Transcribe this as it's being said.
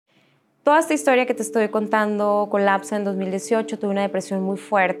toda esta historia que te estoy contando colapsa en 2018, tuve una depresión muy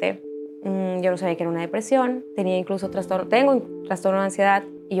fuerte. Yo no sabía que era una depresión, tengo un trastorno de ansiedad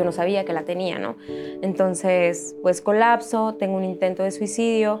y yo no sabía que la tenía, ¿no? Entonces, pues colapso, tengo un intento de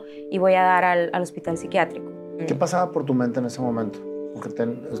suicidio y voy a dar al hospital psiquiátrico. ¿Qué pasaba por tu mente en ese momento? Porque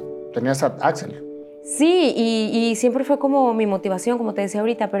tenías a Axel. Sí, y siempre fue como mi motivación, como te decía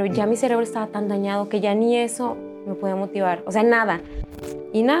ahorita, pero ya mi cerebro estaba tan dañado que ya ni eso me podía motivar, o sea, nada.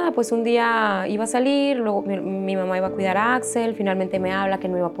 Y nada, pues un día iba a salir, luego mi mamá iba a cuidar a Axel, finalmente me habla que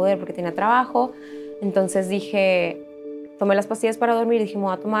no iba a poder porque tenía trabajo. Entonces tomé las pastillas para dormir y dije, me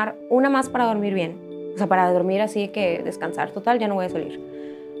voy a tomar una más para dormir bien. O sea, para dormir así que descansar. Total, ya no voy a salir.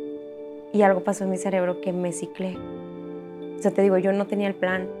 Y algo pasó en mi cerebro que me ciclé. O sea, te digo, yo no tenía el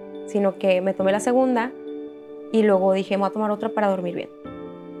plan, sino que me tomé la segunda y luego dije, me voy a tomar otra para dormir bien.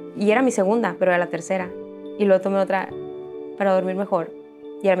 Y era mi segunda, pero era la tercera. Y luego tomé otra para dormir mejor.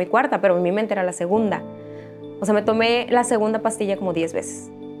 Y era mi cuarta, pero en mi mente era la segunda. O sea, me tomé la segunda pastilla como 10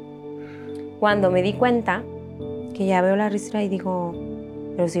 veces. Cuando me di cuenta, que ya veo la ristra y digo,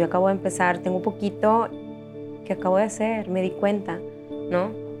 pero si yo acabo de empezar, tengo un poquito que acabo de hacer, me di cuenta, ¿no?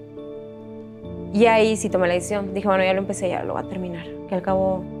 Y ahí sí tomé la decisión. Dije, bueno, ya lo empecé, ya lo voy a terminar. Que al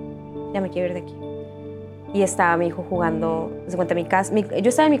cabo ya me quiero ir de aquí. Y estaba mi hijo jugando, se cuenta, mi casa. Yo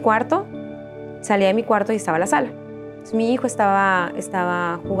estaba en mi cuarto, salía de mi cuarto y estaba la sala. Entonces, mi hijo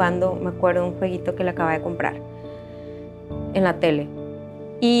estaba jugando, me acuerdo, un jueguito que le acababa de comprar en la tele.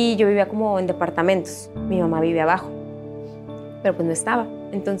 Y yo vivía como en departamentos. Mi mamá vivía abajo, pero pues no estaba.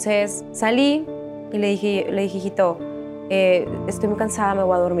 Entonces salí y le dije, hijito, estoy muy cansada, me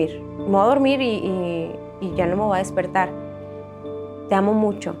voy a dormir. Me voy a dormir y ya no me voy a despertar. Te amo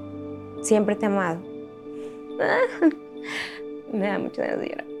mucho. Siempre te he amado. Me da mucho ganas de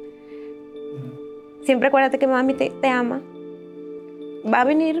llorar. Siempre acuérdate que mami te ama. Va a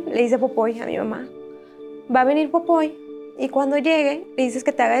venir, le dice Popoy a mi mamá. Va a venir Popoy y cuando llegue le dices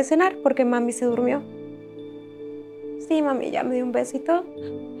que te haga de cenar porque mami se durmió. Sí, mami, ya me dio un besito.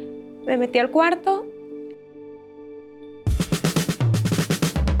 Me metí al cuarto.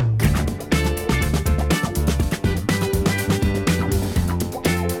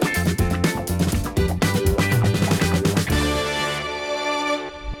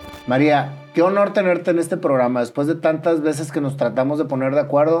 María, qué honor tenerte en este programa después de tantas veces que nos tratamos de poner de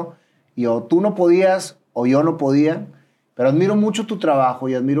acuerdo y o tú no podías o yo no podía, pero admiro mucho tu trabajo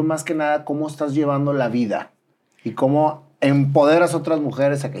y admiro más que nada cómo estás llevando la vida y cómo empoderas a otras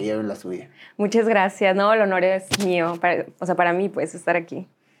mujeres a que lleven la suya. Muchas gracias, no, el honor es mío, para mí, pues, estar aquí.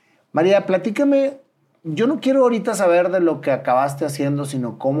 María, platícame, yo no quiero ahorita saber de lo que acabaste haciendo,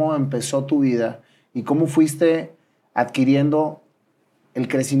 sino cómo empezó tu vida y cómo fuiste adquiriendo el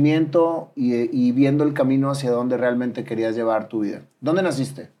crecimiento y viendo el camino hacia donde realmente querías llevar tu vida. ¿Dónde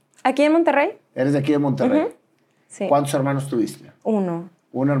naciste? ¿Aquí en Monterrey? Eres de aquí de Monterrey. Sí. ¿Cuántos hermanos tuviste? Uno.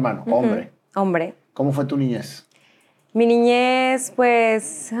 Un hermano, hombre. Hombre. ¿Cómo fue tu niñez? Mi niñez,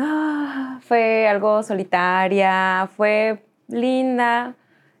 pues, fue algo solitaria, fue linda,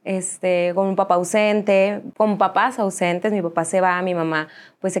 con un papá ausente, con papás ausentes. Mi papá se va, mi mamá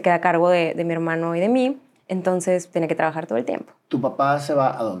pues se queda a cargo de mi hermano y de mí, entonces tenía que trabajar todo el tiempo. ¿Tu papá se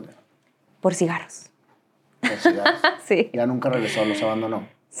va a dónde? Por cigarros. Por cigarros. Sí. Ya nunca regresó, los abandonó.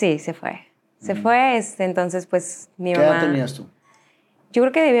 Sí, se fue. Se fue, entonces pues mi mamá... ¿Qué edad tenías tú? Yo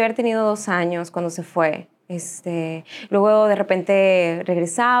creo que debía haber tenido 2 años cuando se fue. Luego de repente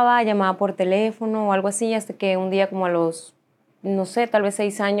regresaba, llamaba por teléfono o algo así, hasta que un día como a los, no sé, tal vez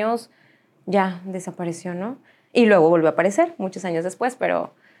 6 años, ya desapareció, ¿no? Y luego volvió a aparecer muchos años después,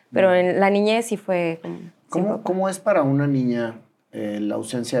 pero en la niñez sí fue como... ¿Cómo es para una niña la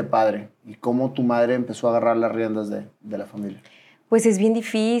ausencia de padre? ¿Y cómo tu madre empezó a agarrar las riendas de la familia? Pues es bien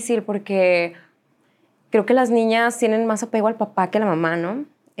difícil porque creo que las niñas tienen más apego al papá que a la mamá, ¿no?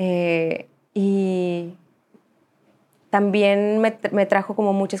 Y también me trajo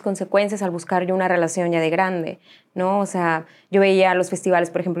como muchas consecuencias al buscar yo una relación ya de grande, ¿no? O sea, yo veía los festivales,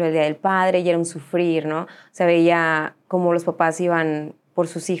 por ejemplo, el Día del Padre y era un sufrir, ¿no? O sea, veía cómo los papás iban por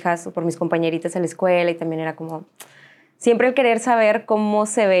sus hijas o por mis compañeritas a la escuela y también era como siempre el querer saber cómo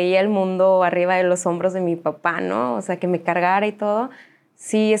se veía el mundo arriba de los hombros de mi papá, ¿no? O sea, que me cargara y todo.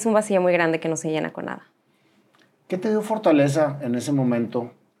 Sí, es un vacío muy grande que no se llena con nada. ¿Qué te dio fortaleza en ese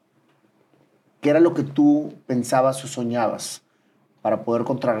momento? ¿Qué era lo que tú pensabas o soñabas para poder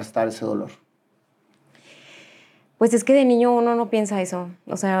contrarrestar ese dolor? Pues es que de niño uno no piensa eso.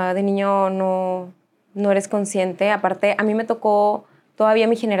 O sea, de niño no eres consciente. Aparte, a mí me tocó, todavía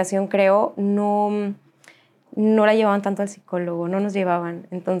mi generación creo, no la llevaban tanto al psicólogo, no nos llevaban.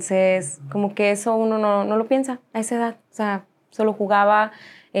 Entonces, como que eso uno no lo piensa a esa edad. O sea, solo jugaba,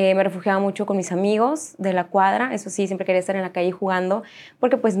 Me refugiaba mucho con mis amigos de la cuadra. Eso sí, siempre quería estar en la calle jugando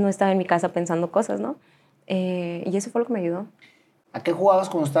porque pues no estaba en mi casa pensando cosas, ¿no? Y eso fue lo que me ayudó. ¿A qué jugabas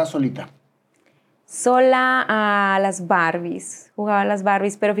cuando estabas solita? Sola a las Barbies. Jugaba a las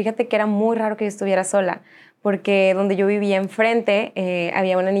Barbies, pero fíjate que era muy raro que yo estuviera sola porque donde yo vivía enfrente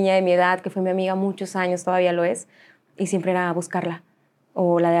había una niña de mi edad que fue mi amiga muchos años, todavía lo es, y siempre era a buscarla,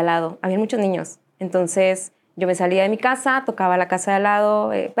 o la de al lado. Había muchos niños, entonces yo me salía de mi casa, tocaba la casa de al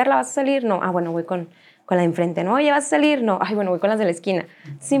lado, Perla, ¿vas a salir? No, bueno, voy con la de enfrente. No, oye, ¿vas a salir? No, ay, bueno, voy con las de la esquina.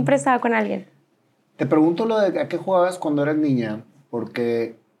 Siempre estaba con alguien. Te pregunto lo de a qué jugabas cuando eras niña,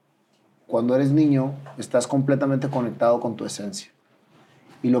 porque cuando eres niño estás completamente conectado con tu esencia.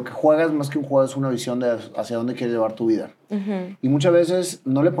 Y lo que juegas más que un juego es una visión de hacia dónde quieres llevar tu vida. Y muchas veces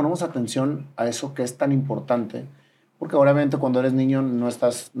no le ponemos atención a eso que es tan importante, porque obviamente cuando eres niño no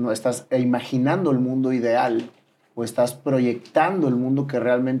estás imaginando el mundo ideal o estás proyectando el mundo que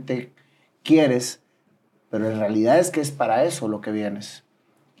realmente quieres, pero en realidad es que es para eso lo que vienes.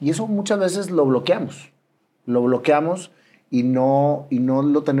 Y eso muchas veces lo bloqueamos. Lo bloqueamos y no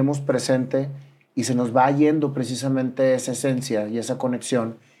lo tenemos presente y se nos va yendo precisamente esa esencia y esa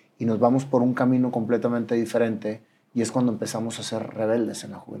conexión y nos vamos por un camino completamente diferente y es cuando empezamos a ser rebeldes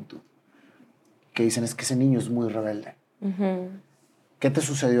en la juventud. Que dicen, es que ese niño es muy rebelde. ¿Qué te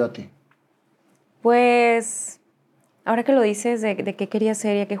sucedió a ti? Pues, ahora que lo dices de qué quería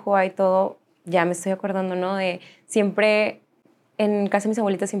ser y a qué jugaba y todo, ya me estoy acordando, ¿no? De siempre, en casa de mis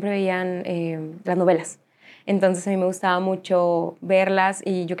abuelitas siempre veían las novelas. Entonces a mí me gustaba mucho verlas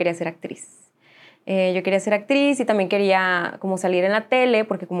y yo quería ser actriz. Yo quería ser actriz y también quería como salir en la tele,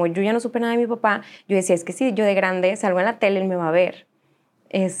 porque como yo ya no supe nada de mi papá, yo decía, es que si yo de grande salgo en la tele, él me va a ver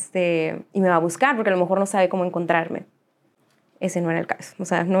y me va a buscar, porque a lo mejor no sabe cómo encontrarme. Ese no era el caso, o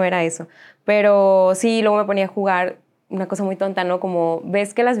sea, no era eso. Pero sí, luego me ponía a jugar una cosa muy tonta, ¿no? Como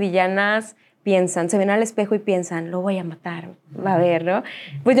ves que las villanas piensan, se ven al espejo y piensan, lo voy a matar, va a ver, ¿no?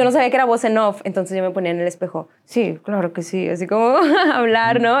 Pues yo no sabía que era voz en off, entonces yo me ponía en el espejo, sí, claro que sí, así como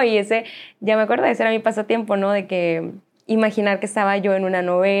hablar, ¿no? Y ya me acuerdo, ese era mi pasatiempo, ¿no? De que imaginar que estaba yo en una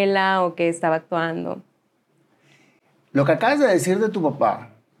novela o que estaba actuando. Lo que acabas de decir de tu papá,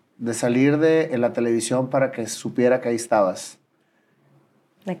 de salir en la televisión para que supiera que ahí estabas.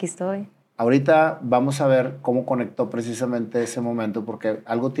 Aquí estoy. Ahorita vamos a ver cómo conectó precisamente ese momento, porque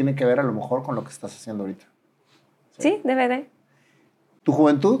algo tiene que ver a lo mejor con lo que estás haciendo ahorita. Sí, DVD. ¿Tu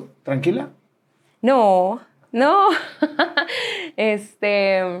juventud? ¿Tranquila? No, no.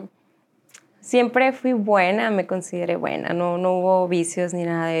 Siempre fui buena, me consideré buena, no hubo vicios ni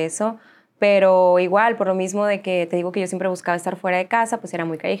nada de eso, pero igual, por lo mismo de que te digo que yo siempre buscaba estar fuera de casa, pues era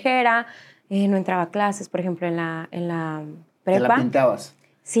muy callejera, no entraba a clases, por ejemplo, en la ¿Te la prepa. pintabas?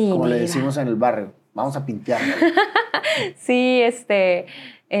 Sí, Como me le iba. decimos en el barrio, vamos a pintearla. Sí,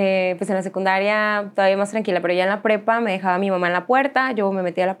 pues en la secundaria todavía más tranquila, pero ya en la prepa me dejaba mi mamá en la puerta, yo me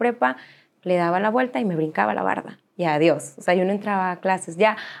metía a la prepa, le daba la vuelta y me brincaba la barda. Y adiós. O sea, yo no entraba a clases.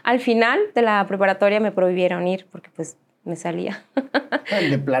 Ya al final de la preparatoria me prohibieron ir porque pues me salía.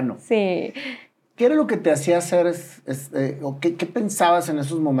 De plano. Sí. ¿Qué era lo que te hacía hacer? O qué pensabas en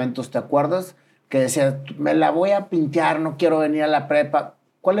esos momentos? ¿Te acuerdas? Que decías, me la voy a pintear, no quiero venir a la prepa.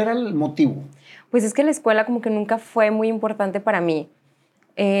 ¿Cuál era el motivo? Pues es que la escuela como que nunca fue muy importante para mí.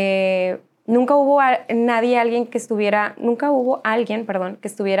 Nunca hubo alguien que estuviera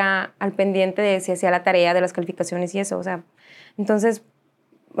al pendiente de si hacía la tarea, de las calificaciones y eso, o sea, entonces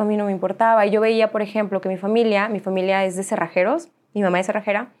a mí no me importaba. Y yo veía, por ejemplo, que mi familia es de cerrajeros, mi mamá es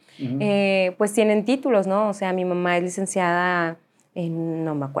cerrajera, pues tienen títulos, ¿no? O sea, mi mamá es licenciada en,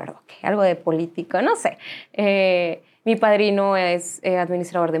 no me acuerdo qué, algo de político, no sé. Mi padrino es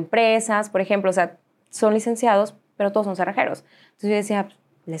administrador de empresas, por ejemplo, o sea, son licenciados, pero todos son cerrajeros. Entonces yo decía,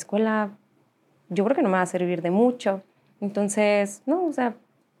 la escuela, yo creo que no me va a servir de mucho. Entonces, no, o sea,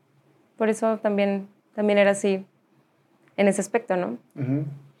 por eso también era así en ese aspecto, ¿no? En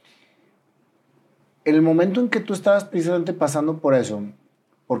el momento en que tú estabas precisamente pasando por eso,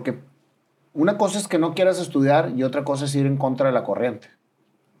 porque una cosa es que no quieras estudiar y otra cosa es ir en contra de la corriente.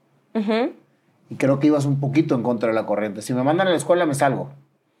 Y creo que ibas un poquito en contra de la corriente. Si me mandan a la escuela, me salgo.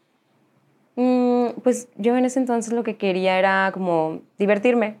 Pues yo en ese entonces lo que quería era como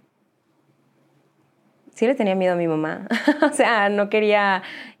divertirme. Sí le tenía miedo a mi mamá. O sea, no quería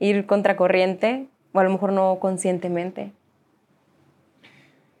ir contracorriente, o a lo mejor no conscientemente.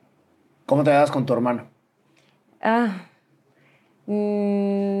 ¿Cómo te llevas con tu hermano? Mal.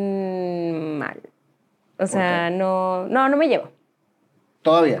 O ¿Por sea, qué? no me llevo.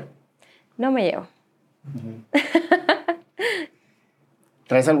 ¿Todavía? No me llevo.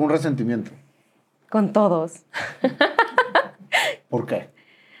 ¿Traes algún resentimiento? Con todos. ¿Por qué?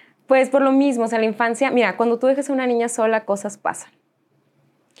 Pues por lo mismo, o sea, la infancia, mira, cuando tú dejas a una niña sola, cosas pasan.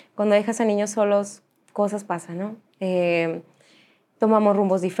 Cuando dejas a niños solos, cosas pasan, ¿no? Tomamos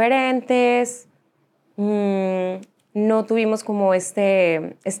rumbos diferentes, no tuvimos como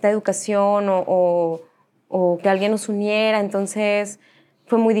esta educación o que alguien nos uniera, entonces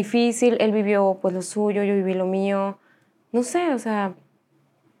fue muy difícil. Él vivió pues lo suyo, yo viví lo mío. No sé, o sea,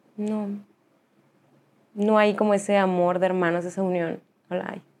 no hay como ese amor de hermanos, esa unión, no la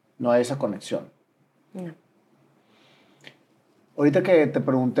hay. No hay esa conexión. No. Ahorita que te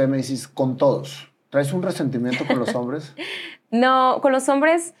pregunté, me dices, con todos, ¿traes un resentimiento con los hombres? No, con los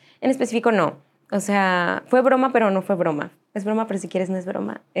hombres en específico no. O sea, fue broma, pero no fue broma. Es broma, pero si quieres no es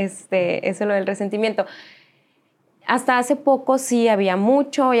broma. Eso es lo del resentimiento. Hasta hace poco sí había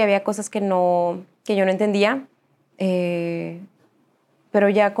mucho y había cosas que yo no entendía. Pero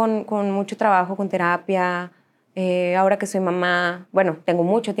ya con mucho trabajo, con terapia, ahora que soy mamá, bueno, tengo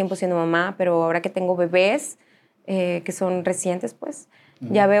mucho tiempo siendo mamá, pero ahora que tengo bebés, que son recientes, pues,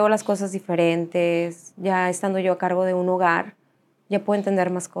 ya veo las cosas diferentes, ya estando yo a cargo de un hogar, ya puedo entender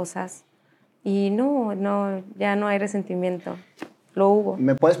más cosas. Y ya no hay resentimiento. Lo hubo.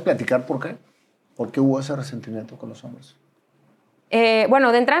 ¿Me puedes platicar por qué? ¿Por qué hubo ese resentimiento con los hombres?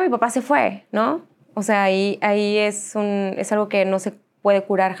 Bueno, de entrada mi papá se fue, ¿no? O sea, ahí es algo que no se puede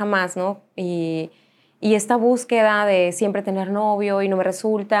curar jamás, ¿no? Y esta búsqueda de siempre tener novio y no me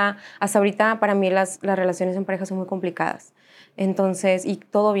resulta, hasta ahorita para mí las relaciones en pareja son muy complicadas. Entonces, y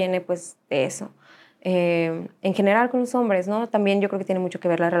todo viene pues de eso. En general con los hombres, ¿no? También yo creo que tiene mucho que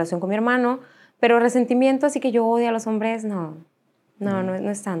ver la relación con mi hermano, pero resentimiento, así que yo odio a los hombres, no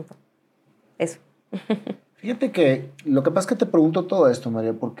es tanto. Eso. Fíjate que lo que pasa es que te pregunto todo esto,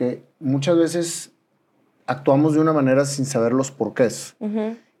 María, porque muchas veces actuamos de una manera sin saber los porqués.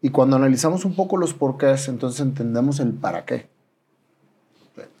 Uh-huh. Y cuando analizamos un poco los porqués, entonces entendemos el para qué.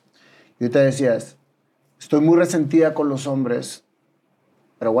 Yo te decía, estoy muy resentida con los hombres,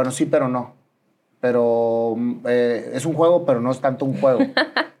 pero bueno, sí, pero no. Pero es un juego, pero no es tanto un juego.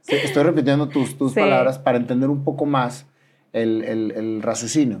 Sí, estoy repitiendo tus Sí. palabras para entender un poco más el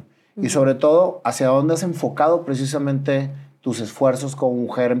raciocinio. Y sobre todo, hacia dónde has enfocado precisamente tus esfuerzos como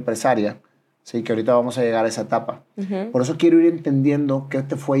mujer empresaria. Sí, que ahorita vamos a llegar a esa etapa. Uh-huh. Por eso quiero ir entendiendo qué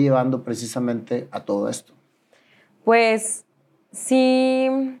te fue llevando precisamente a todo esto. Pues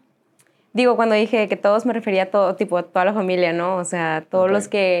sí, digo, cuando dije que todos me refería a todo, tipo, a toda la familia, ¿no? O sea, todos los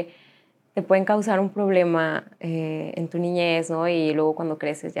que te pueden causar un problema en tu niñez, ¿no? Y luego cuando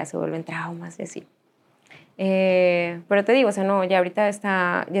creces ya se vuelven traumas y así. Pero te digo, o sea, no, ya ahorita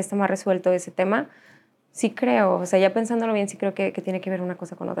ya está más resuelto ese tema. Sí creo, o sea, ya pensándolo bien, sí creo que tiene que ver una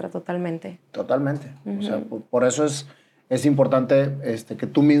cosa con otra totalmente. Totalmente. Uh-huh. O sea, por eso es importante que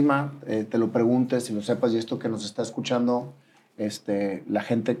tú misma te lo preguntes y lo sepas, y esto que nos está escuchando la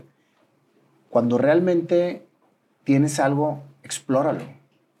gente, cuando realmente tienes algo, explóralo.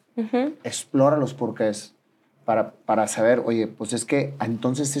 Uh-huh. Explora los porqués para saber, oye, pues es que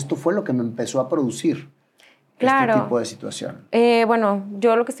entonces esto fue lo que me empezó a producir. Claro. Este tipo de situación. Bueno,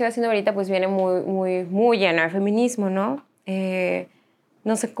 yo lo que estoy haciendo ahorita pues viene muy, muy, muy lleno de feminismo, ¿no?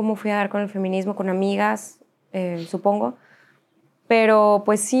 No sé cómo fui a dar con el feminismo, con amigas, supongo. Pero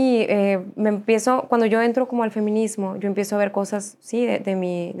pues sí, cuando yo entro como al feminismo, yo empiezo a ver cosas, sí, de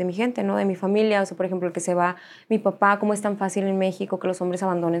mi gente, ¿no? De mi familia. O sea, por ejemplo, el que se va mi papá, cómo es tan fácil en México que los hombres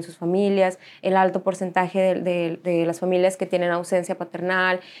abandonen sus familias, el alto porcentaje de las familias que tienen ausencia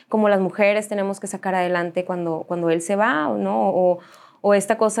paternal, cómo las mujeres tenemos que sacar adelante cuando él se va, ¿no? O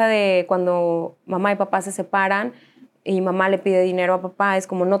esta cosa de cuando mamá y papá se separan y mamá le pide dinero a papá, es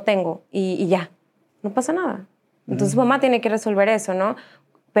como no tengo y ya, no pasa nada. Entonces mamá tiene que resolver eso, ¿no?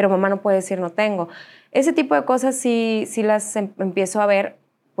 Pero mamá no puede decir no tengo. Ese tipo de cosas sí las empiezo a ver,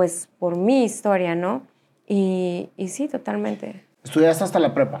 pues, por mi historia, ¿no? Y sí, totalmente. ¿Estudiaste hasta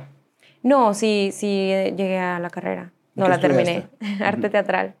la prepa? No, sí llegué a la carrera. No la terminé. Arte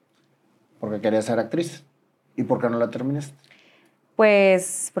teatral. Porque querías ser actriz. ¿Y por qué no la terminaste?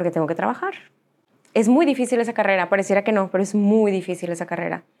 Pues porque tengo que trabajar. Es muy difícil esa carrera. Pareciera que no, pero es muy difícil esa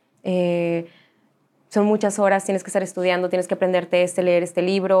carrera. Son muchas horas, tienes que estar estudiando, tienes que aprenderte leer este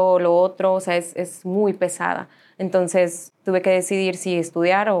libro, lo otro, o sea, es muy pesada. Entonces tuve que decidir si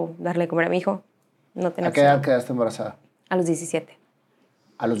estudiar o darle de comer a mi hijo. No tenía ¿A qué edad quedaste embarazada? A los 17.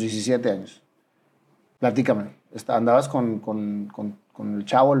 A los 17 años. Platícame, ¿andabas con el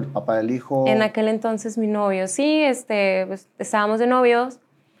chavo, el papá del hijo? En aquel entonces mi novio, sí, pues, estábamos de novios.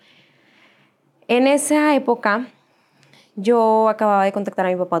 En esa época yo acababa de contactar a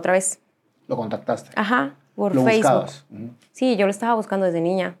mi papá otra vez. ¿Lo contactaste? Ajá, por ¿Lo Facebook. buscabas? Sí, yo lo estaba buscando desde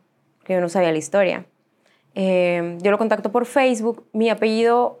niña, que yo no sabía la historia. Yo lo contacto por Facebook. Mi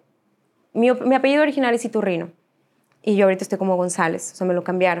apellido mi apellido original es Iturrino y yo ahorita estoy como González, o sea, me lo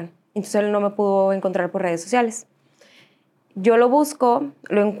cambiaron. Entonces él no me pudo encontrar por redes sociales. Yo lo busco,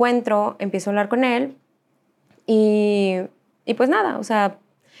 lo encuentro, empiezo a hablar con él y pues nada, o sea,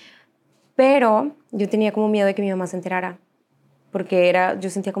 pero yo tenía como miedo de que mi mamá se enterara, porque yo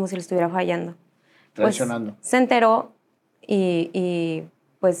sentía como si le estuviera fallando. Traicionando. Pues, se enteró y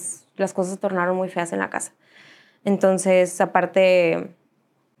pues las cosas se tornaron muy feas en la casa. Entonces, aparte,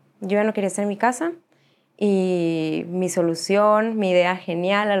 yo ya no quería estar en mi casa y mi solución, mi idea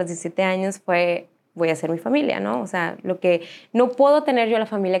genial a los 17 años fue, voy a hacer mi familia, ¿no? O sea, lo que no puedo tener yo la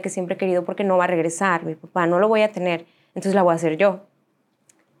familia que siempre he querido porque no va a regresar, mi papá, no lo voy a tener, entonces la voy a hacer yo.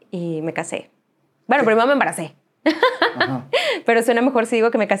 Y me casé. Bueno, primero me embaracé. Ajá. Pero suena mejor si digo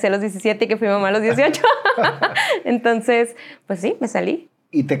que me casé a los 17 y que fui mamá a los 18. Entonces, pues sí, me salí.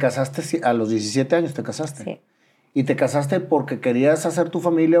 ¿Y te casaste a los 17 años? ¿Te casaste? Sí. ¿Y te casaste porque querías hacer tu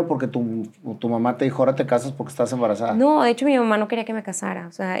familia o porque tu mamá te dijo, ahora te casas porque estás embarazada? No, de hecho mi mamá no quería que me casara.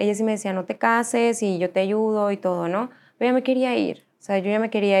 O sea, ella sí me decía, no te cases y yo te ayudo y todo, ¿no? Pero ella me quería ir. O sea, yo ya me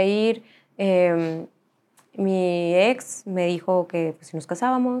quería ir. Mi ex me dijo que pues, si nos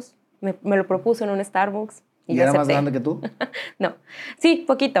casábamos, me lo propuso en un Starbucks. ¿Y era más grande que tú? No. Sí,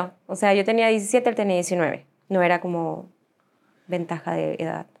 poquito. O sea, yo tenía 17, él tenía 19. No era como ventaja de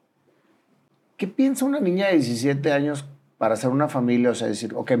edad. ¿Qué piensa una niña de 17 años para hacer una familia? O sea,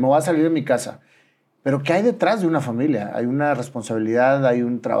 decir, ok, me voy a salir de mi casa. Pero ¿qué hay detrás de una familia? Hay una responsabilidad, hay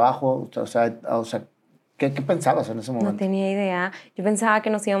un trabajo. O sea ¿qué pensabas en ese momento? No tenía idea. Yo pensaba que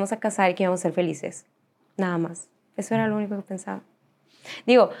nos íbamos a casar y que íbamos a ser felices. Nada más. Eso era lo único que pensaba.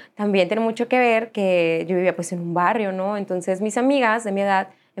 Digo, también tiene mucho que ver que yo vivía pues en un barrio, ¿no? Entonces mis amigas de mi edad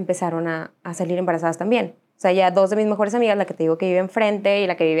empezaron a salir embarazadas también. O sea, ya dos de mis mejores amigas, la que te digo que vive enfrente y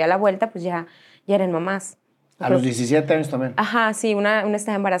la que vivía a la vuelta, pues ya eran mamás. ¿A los 17 años también? Ajá, sí, una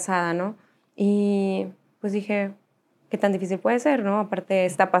estaba embarazada, ¿no? Y pues dije, ¿qué tan difícil puede ser, no? Aparte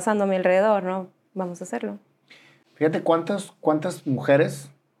está pasando a mi alrededor, ¿no? Vamos a hacerlo. Fíjate cuántas mujeres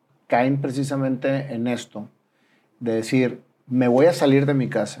caen precisamente en esto, de decir, me voy a salir de mi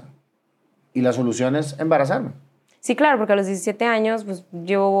casa y la solución es embarazarme. Sí, claro, porque a los 17 años, pues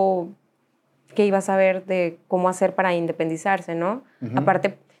yo, ¿qué iba a saber de cómo hacer para independizarse, no?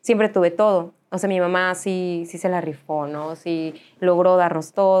 Aparte, siempre tuve todo. O sea, mi mamá sí se la rifó, ¿no? Sí logró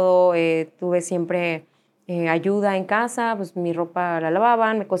darnos todo. Tuve siempre ayuda en casa, pues mi ropa la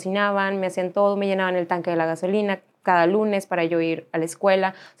lavaban, me cocinaban, me hacían todo, me llenaban el tanque de la gasolina cada lunes para yo ir a la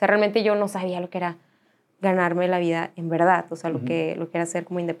escuela. O sea, realmente yo no sabía lo que era ganarme la vida en verdad, o sea, lo que era ser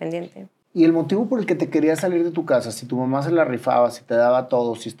como independiente. ¿Y el motivo por el que te querías salir de tu casa? Si tu mamá se la rifaba, si te daba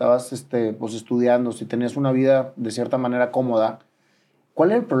todo, si estabas pues estudiando, si tenías una vida de cierta manera cómoda,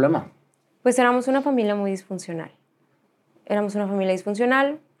 ¿cuál era el problema? Pues éramos una familia muy disfuncional. Éramos una familia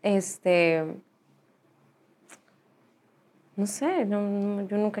disfuncional, no sé, yo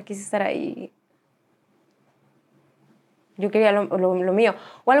nunca quise estar ahí. Yo quería lo mío.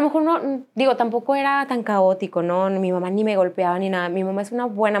 O a lo mejor no, digo, tampoco era tan caótico, ¿no? Mi mamá ni me golpeaba ni nada. Mi mamá es una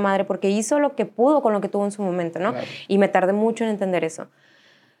buena madre porque hizo lo que pudo con lo que tuvo en su momento, ¿no? Claro. Y me tardé mucho en entender eso.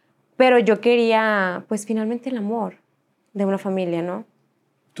 Pero yo quería, pues, finalmente el amor de una familia, ¿no?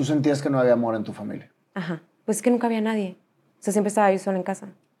 ¿Tú sentías que no había amor en tu familia? Ajá. Pues es que nunca había nadie. O sea, siempre estaba yo sola en casa.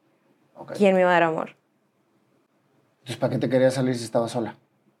 Okay. ¿Quién me iba a dar amor? Entonces, ¿para qué te querías salir si estabas sola?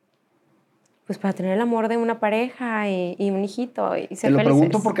 Pues para tener el amor de una pareja y un hijito y ser felices. Te lo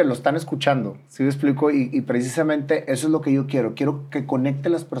pregunto porque lo están escuchando, ¿sí me explico? Y precisamente eso es lo que yo quiero. Quiero que conecte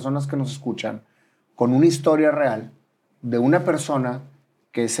las personas que nos escuchan con una historia real de una persona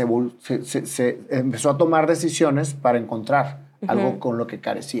que se empezó a tomar decisiones para encontrar algo con lo que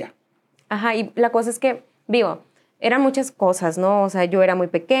carecía. Ajá, y la cosa es que, digo, eran muchas cosas, ¿no? O sea, yo era muy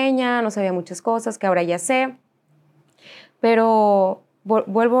pequeña, no sabía muchas cosas que ahora ya sé, pero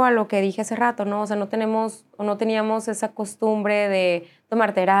vuelvo a lo que dije hace rato, ¿no? O sea, no teníamos esa costumbre de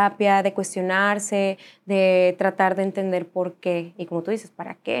tomar terapia, de cuestionarse, de tratar de entender por qué. Y como tú dices,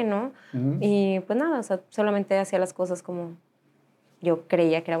 ¿para qué, no? Y pues nada, o sea, solamente hacía las cosas como yo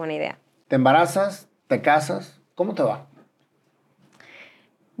creía que era buena idea. ¿Te embarazas? ¿Te casas? ¿Cómo te va?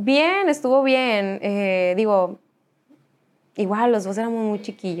 Bien, estuvo bien. Digo, igual los dos éramos muy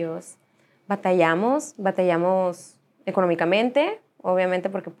chiquillos. Batallamos económicamente, obviamente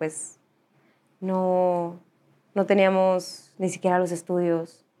porque pues no teníamos ni siquiera los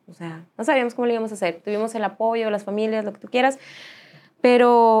estudios. O sea, no sabíamos cómo lo íbamos a hacer. Tuvimos el apoyo de las familias, lo que tú quieras,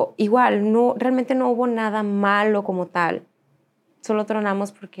 pero igual, realmente no hubo nada malo como tal. Solo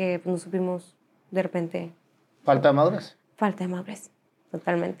tronamos porque pues, no supimos de repente. ¿Falta de madurez? Falta de madurez,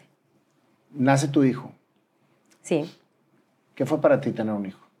 totalmente. Nace tu hijo. Sí. ¿Qué fue para ti tener un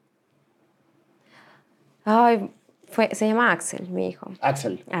hijo? Ay, se llama Axel, mi hijo.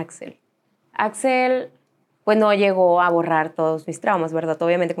 Axel. Axel, pues no llegó a borrar todos mis traumas, ¿verdad?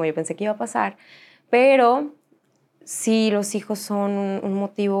 Obviamente, como yo pensé que iba a pasar. Pero sí, los hijos son un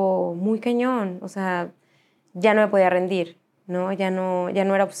motivo muy cañón. O sea, ya no me podía rendir, ¿no? Ya no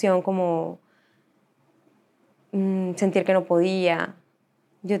era opción como sentir que no podía.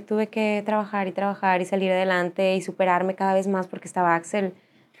 Yo tuve que trabajar y salir adelante y superarme cada vez más porque estaba Axel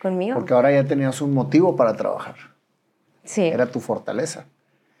conmigo. Porque ahora ya tenías un motivo para trabajar. Sí. Era tu fortaleza.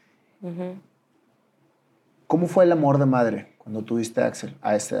 ¿Cómo fue el amor de madre cuando tuviste a Axel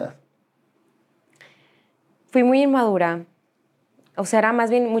a esta edad? Fui muy inmadura. O sea, era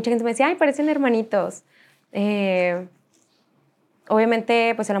más bien, mucha gente me decía, ay, parecen hermanitos.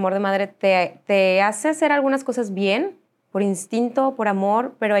 Obviamente, pues el amor de madre te hace hacer algunas cosas bien, por instinto, por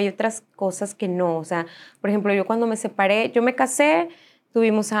amor, pero hay otras cosas que no. O sea, por ejemplo, yo cuando me separé, yo me casé,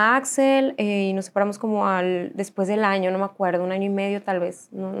 tuvimos a Axel y nos separamos como después del año, no me acuerdo, 1 año y medio tal vez,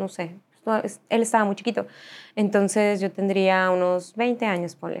 no sé. Él estaba muy chiquito. Entonces yo tendría unos 20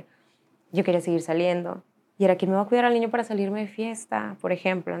 años, ponle. Yo quería seguir saliendo. Y era, ¿quién me va a cuidar al niño para salirme de fiesta, por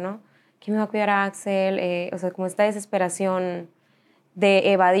ejemplo, no? ¿Quién me va a cuidar a Axel? O sea, como esta desesperación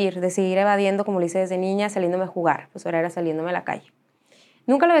de evadir, de seguir evadiendo, como lo hice desde niña, saliéndome a jugar. Pues ahora era saliéndome a la calle.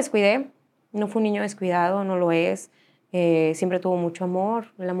 Nunca lo descuidé. No fue un niño descuidado, no lo es. Siempre tuvo mucho amor.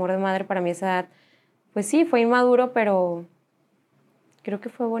 El amor de madre para mí a esa edad, pues sí, fue inmaduro, pero creo que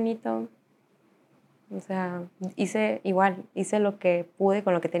fue bonito. O sea, hice lo que pude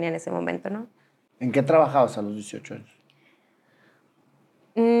con lo que tenía en ese momento, ¿no? ¿En qué trabajabas a los 18 años?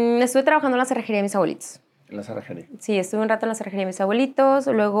 Estuve trabajando en la cerrajería de mis abuelitos. En la cerrajería. Sí, estuve un rato en la cerrajería de mis abuelitos.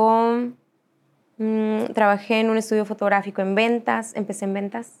 Luego trabajé en un estudio fotográfico en ventas. Empecé en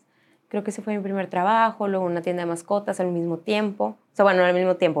ventas. Creo que ese fue mi primer trabajo. Luego una tienda de mascotas al mismo tiempo. O sea, bueno, no al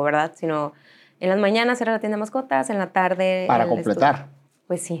mismo tiempo, ¿verdad? Sino en las mañanas era la tienda de mascotas, en la tarde Para el completar. estudio.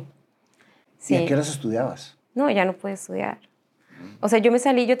 Pues sí. ¿Y a qué horas estudiabas? No, ya no pude estudiar. O sea, yo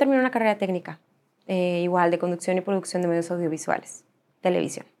terminé una carrera técnica, igual de conducción y producción de medios audiovisuales,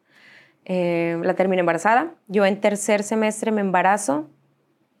 televisión. La terminé embarazada. Yo en tercer semestre me embarazo.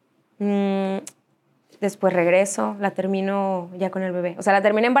 Después regreso, la termino ya con el bebé. O sea, la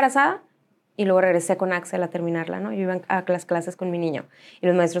terminé embarazada y luego regresé con Axel a terminarla, ¿no? Yo iba a las clases con mi niño y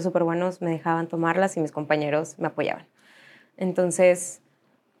los maestros súper buenos me dejaban tomarlas y mis compañeros me apoyaban. Entonces,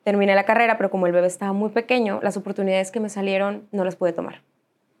 terminé la carrera, pero como el bebé estaba muy pequeño, las oportunidades que me salieron no las pude tomar.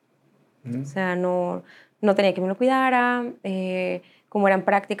 O sea, no tenía que me lo cuidara. Como eran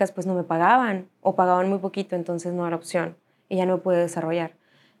prácticas, pues no me pagaban o pagaban muy poquito, entonces no era opción. Y ya no me pude desarrollar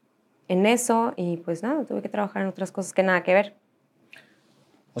en eso y pues nada, tuve que trabajar en otras cosas que nada que ver.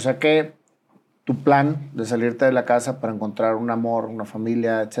 O sea que tu plan de salirte de la casa para encontrar un amor, una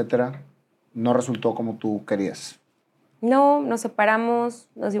familia, etcétera, no resultó como tú querías. No, nos separamos,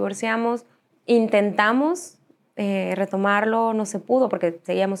 nos divorciamos, intentamos retomarlo, no se pudo porque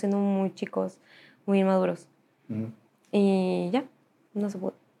seguíamos siendo muy chicos, muy inmaduros. Y ya, no se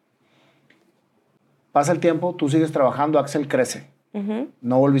pudo. Pasa el tiempo, tú sigues trabajando, Axel crece.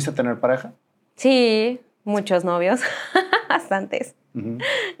 ¿No volviste a tener pareja? Sí, muchos novios, bastantes.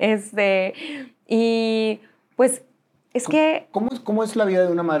 Y pues es que... ¿Cómo es la vida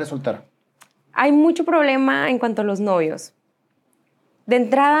de una madre soltera? Hay mucho problema en cuanto a los novios. De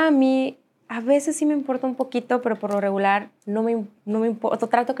entrada, a mí a veces sí me importa un poquito, pero por lo regular no me importa.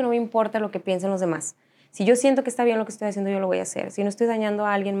 Trato que no me importa lo que piensen los demás. Si yo siento que está bien lo que estoy haciendo, yo lo voy a hacer. Si no estoy dañando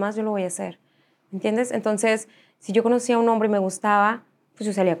a alguien más, yo lo voy a hacer. ¿Entiendes? Entonces, si yo conocía a un hombre y me gustaba, pues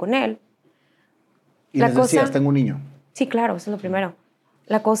yo salía con él. Y les decías, tengo un niño. Sí, claro, eso es lo primero.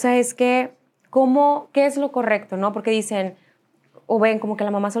 La cosa es que, ¿qué es lo correcto, no? Porque dicen, o ven como que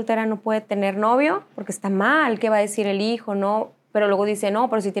la mamá soltera no puede tener novio porque está mal, ¿qué va a decir el hijo? No, pero luego dice, no,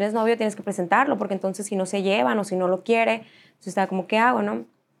 pero si tienes novio tienes que presentarlo porque entonces si no se llevan o si no lo quiere, entonces está como, ¿qué hago, no?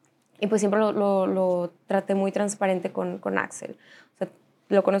 Y pues siempre lo traté muy transparente con Axel. O sea,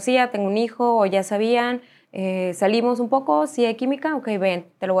 lo conocía, tengo un hijo, o ya sabían, salimos un poco, si hay química, ok, ven,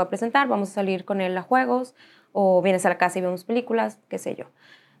 te lo voy a presentar, vamos a salir con él a juegos, o vienes a la casa y vemos películas, qué sé yo.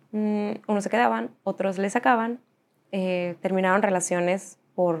 Unos se quedaban, otros le sacaban, terminaron relaciones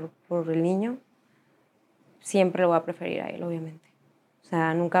por el niño. Siempre lo voy a preferir a él, obviamente. O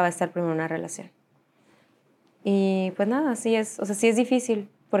sea, nunca va a estar primero en una relación. Y pues nada, así es. O sea, sí es difícil,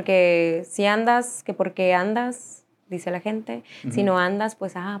 porque si andas, que porque andas, dice la gente. Si no andas,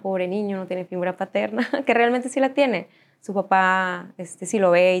 pues, pobre niño, no tiene figura paterna, que realmente sí la tiene. Su papá sí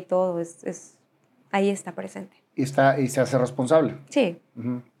lo ve y todo, ahí está presente. Y se hace responsable. Sí.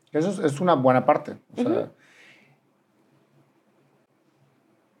 Eso es una buena parte. O sea,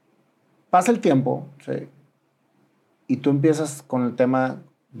 Pasa el tiempo, sí, y tú empiezas con el tema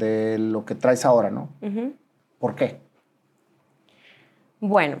de lo que traes ahora, ¿no? Ujú. ¿Por qué?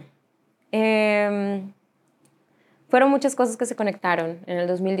 Bueno, fueron muchas cosas que se conectaron en el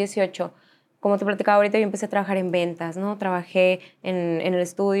 2018. Como te platicaba ahorita, yo empecé a trabajar en ventas, ¿no? Trabajé en el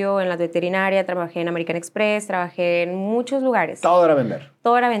estudio, en la veterinaria, trabajé en American Express, trabajé en muchos lugares. Todo era vender.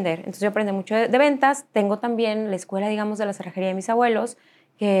 Todo era vender. Entonces yo aprendí mucho de ventas. Tengo también la escuela, digamos, de la cerrajería de mis abuelos,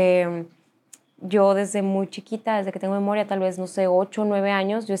 que yo desde muy chiquita, desde que tengo memoria, tal vez, no sé, 8 o 9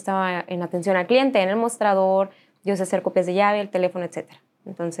 años, yo estaba en atención al cliente, en el mostrador, yo sé hacer copias de llave, el teléfono, etc.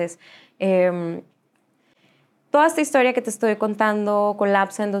 Entonces, toda esta historia que te estoy contando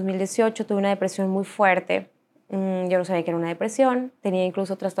colapsa en 2018, tuve una depresión muy fuerte. Yo no sabía que era una depresión, tenía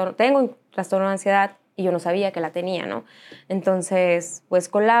incluso tengo un trastorno de ansiedad y yo no sabía que la tenía, ¿no? Entonces, pues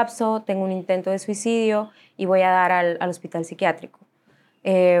colapso, tengo un intento de suicidio y voy a dar al hospital psiquiátrico.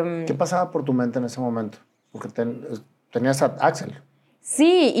 ¿Qué pasaba por tu mente en ese momento? Porque tenías a Axel.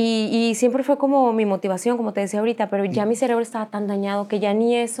 Sí, y siempre fue como mi motivación, como te decía ahorita, pero ya mi cerebro estaba tan dañado que ya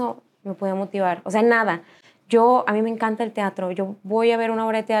ni eso me podía motivar. O sea, nada. A mí me encanta el teatro. Yo voy a ver una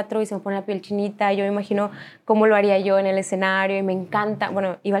obra de teatro y se me pone la piel chinita. Yo me imagino cómo lo haría yo en el escenario y me encanta.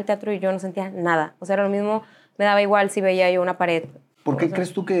 Bueno, iba al teatro y yo no sentía nada. O sea, era lo mismo, me daba igual si veía yo una pared. ¿Por qué O sea,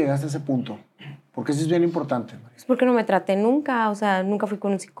 crees tú que llegaste a ese punto? Porque eso es bien importante, María. es porque no me traté nunca. O sea, nunca fui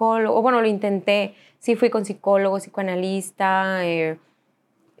con un psicólogo. O bueno, lo intenté. Sí fui con psicólogo, psicoanalista,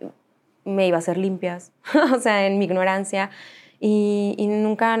 me iba a hacer limpias, o sea, en mi ignorancia, y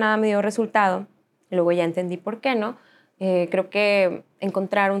nunca nada me dio resultado. Luego ya entendí por qué, ¿no? Creo que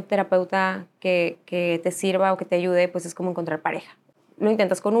encontrar un terapeuta que te sirva o que te ayude, pues es como encontrar pareja. Lo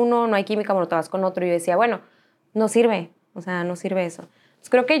intentas con uno, no hay química, bueno, te vas con otro. Y yo decía, bueno, no sirve, o sea, no sirve eso. Entonces,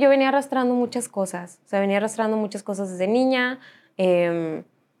 creo que yo venía arrastrando muchas cosas, o sea, venía arrastrando muchas cosas desde niña,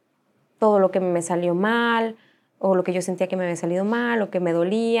 todo lo que me salió mal, o lo que yo sentía que me había salido mal, o que me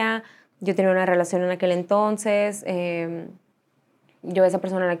dolía. Yo tenía una relación en aquel entonces, yo a esa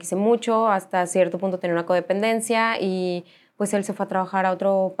persona la quise mucho, hasta cierto punto tenía una codependencia y pues él se fue a trabajar a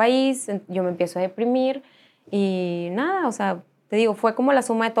otro país, yo me empiezo a deprimir y nada, o sea, te digo, fue como la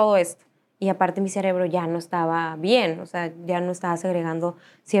suma de todo esto. Y aparte mi cerebro ya no estaba bien, o sea, ya no estaba segregando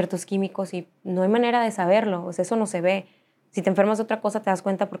ciertos químicos y no hay manera de saberlo, o sea, eso no se ve. Si te enfermas de otra cosa te das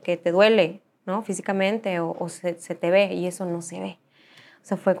cuenta porque te duele, ¿no? Físicamente o se te ve y eso no se ve. O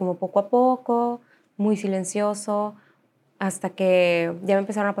sea, fue como poco a poco, muy silencioso, hasta que ya me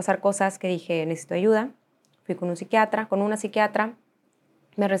empezaron a pasar cosas que dije, necesito ayuda. Fui con una psiquiatra,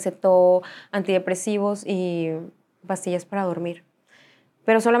 me recetó antidepresivos y pastillas para dormir.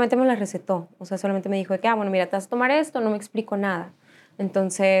 Pero solamente me las recetó, o sea, solamente me dijo de que, bueno, mira, te vas a tomar esto, no me explico nada.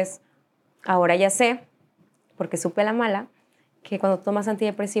 Entonces, ahora ya sé, porque supe la mala, que cuando tomas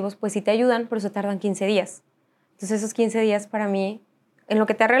antidepresivos, pues sí te ayudan, pero se tardan 15 días. Entonces, esos 15 días para mí, en lo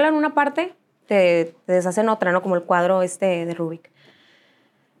que te arreglan una parte, te deshacen otra, ¿no? Como el cuadro este de Rubik.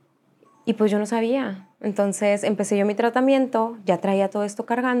 Y pues yo no sabía. Entonces empecé yo mi tratamiento, ya traía todo esto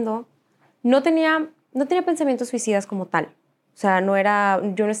cargando. No tenía pensamientos suicidas como tal. O sea,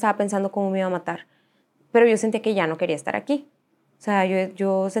 yo no estaba pensando cómo me iba a matar. Pero yo sentía que ya no quería estar aquí. O sea,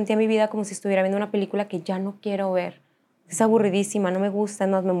 yo sentía mi vida como si estuviera viendo una película que ya no quiero ver. Es aburridísima, no me gusta,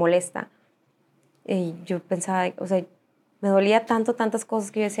 no me molesta. Y yo pensaba, o sea, me dolía tantas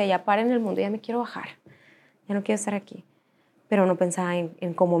cosas que yo decía, ya paren el mundo, ya me quiero bajar. Ya no quiero estar aquí. Pero no pensaba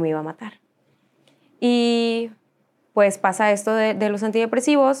en cómo me iba a matar. Y pues pasa esto de los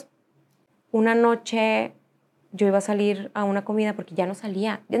antidepresivos. Una noche yo iba a salir a una comida porque ya no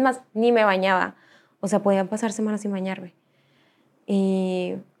salía. Es más, ni me bañaba. O sea, podían pasar semanas sin bañarme.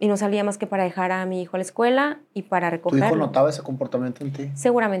 Y no salía más que para dejar a mi hijo a la escuela y para ¿Tu recogerlo. hijo notaba ese comportamiento en ti?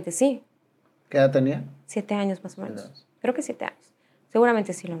 Seguramente sí. ¿Qué edad tenía? 7 años más o menos. 7 años. Creo que 7 años.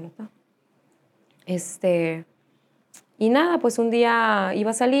 Seguramente sí lo notó. Y nada, pues un día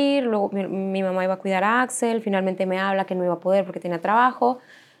iba a salir, luego mi mamá iba a cuidar a Axel, finalmente me habla que no iba a poder porque tenía trabajo.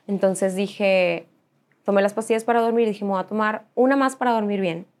 Entonces tomé las pastillas para dormir y dije, me voy a tomar una más para dormir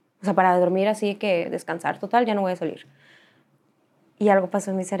bien. O sea, para dormir así que descansar total, ya no voy a salir. Y algo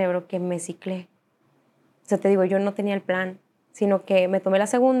pasó en mi cerebro que me ciclé. O sea, te digo, yo no tenía el plan, sino que me tomé la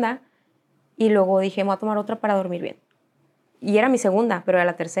segunda y luego dije, me voy a tomar otra para dormir bien. Y era mi segunda, pero era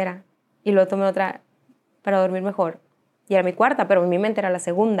la tercera. Y luego tomé otra para dormir mejor. Y era mi cuarta, pero en mi mente era la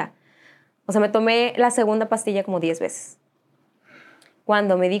segunda. O sea, me tomé la segunda pastilla como 10 veces.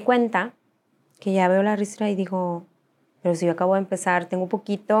 Cuando me di cuenta, que ya veo la ristra y digo, pero si yo acabo de empezar, tengo un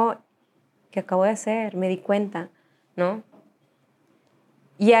poquito que acabo de hacer, me di cuenta, ¿no?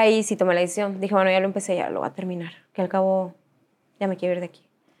 Y ahí sí tomé la decisión. Dije, bueno, ya lo empecé, ya lo voy a terminar. Que al cabo ya me quiero ir de aquí.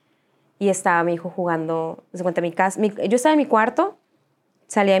 y estaba mi hijo jugando, se cuenta, mi casa, yo estaba en mi cuarto,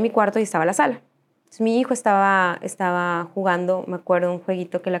 salía de mi cuarto y estaba la sala. Entonces, mi hijo estaba jugando, me acuerdo, un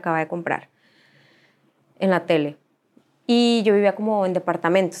jueguito que le acababa de comprar en la tele. Y yo vivía como en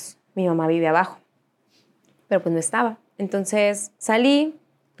departamentos. Mi mamá vivía abajo, pero pues no estaba. Entonces salí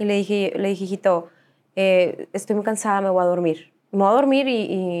y le dije, hijito, estoy muy cansada, me voy a dormir. Me voy a dormir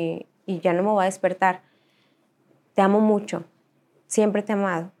y ya no me voy a despertar. Te amo mucho. Siempre te he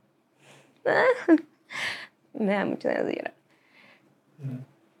amado. Me da mucho ganas de llorar.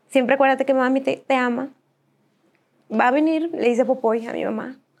 Siempre acuérdate que mami te ama. Va a venir, le dice Popoy a mi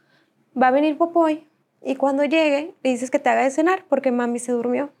mamá. Va a venir Popoy y cuando llegue le dices que te haga de cenar porque mami se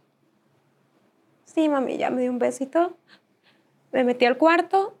durmió. Sí, mami, ya me dio un besito. Me metí al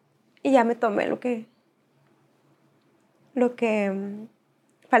cuarto y ya me tomé lo que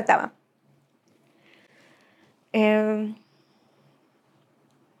faltaba.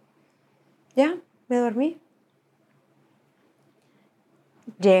 Ya, me dormí.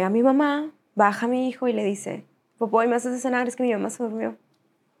 Llega mi mamá, baja a mi hijo y le dice, Popoy, ¿me haces de cenar? Es que mi mamá se durmió.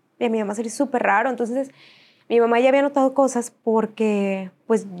 Y a mi mamá se le hizo súper raro. Entonces, mi mamá ya había notado cosas porque,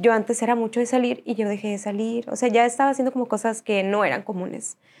 pues, yo antes era mucho de salir y yo dejé de salir. O sea, ya estaba haciendo como cosas que no eran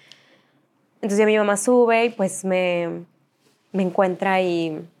comunes. Entonces, ya mi mamá sube y, pues, me encuentra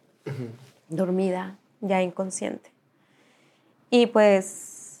ahí dormida, ya inconsciente. Y,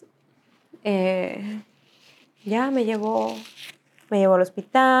 pues, ya me llevó al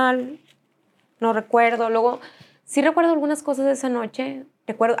hospital. No recuerdo. Luego, sí recuerdo algunas cosas de esa noche.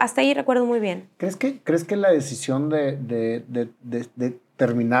 Hasta ahí recuerdo muy bien. ¿Crees que la decisión de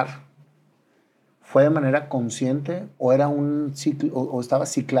terminar fue de manera consciente o era un ciclo o estaba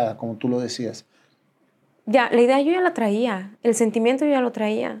ciclada, como tú lo decías? Ya, la idea yo ya la traía. El sentimiento yo ya lo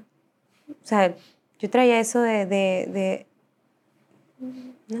traía. O sea, yo traía eso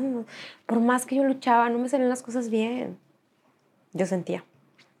no, por más que yo luchaba, no me salían las cosas bien. Yo sentía.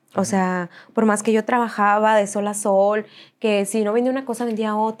 O sea, por más que yo trabajaba de sol a sol, que si no vendía una cosa,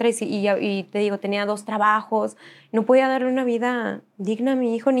 vendía otra, y te digo, tenía 2 trabajos, no podía darle una vida digna a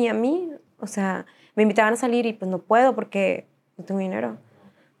mi hijo ni a mí. O sea, me invitaban a salir y pues no puedo porque no tengo dinero.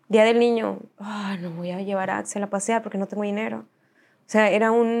 Día del niño, no voy a llevar a Axel a pasear porque no tengo dinero. O sea,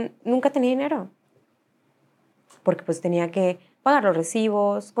 nunca tenía dinero. Porque pues tenía que pagar los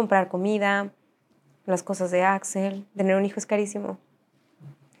recibos, comprar comida, las cosas de Axel. Tener un hijo es carísimo.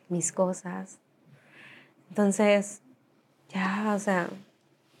 Mis cosas. Entonces, ya, o sea,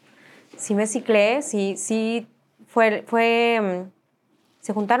 sí me ciclé, sí, se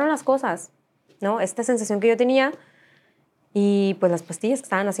juntaron las cosas, ¿no? Esta sensación que yo tenía y pues las pastillas que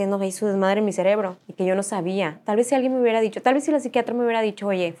estaban haciendo ahí su desmadre en mi cerebro y que yo no sabía. Tal vez si alguien me hubiera dicho, tal vez si la psiquiatra me hubiera dicho,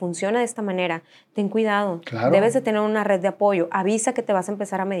 oye, funciona de esta manera, ten cuidado, Claro. Debes de tener una red de apoyo, avisa que te vas a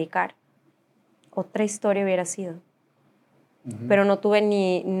empezar a medicar. Otra historia hubiera sido. Pero no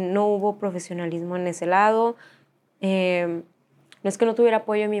hubo profesionalismo en ese lado. No es que no tuviera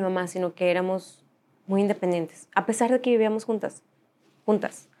apoyo de mi mamá, sino que éramos muy independientes, a pesar de que vivíamos juntas.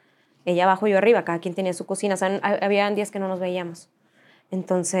 Ella abajo, yo arriba, cada quien tenía su cocina. O sea, había días que no nos veíamos.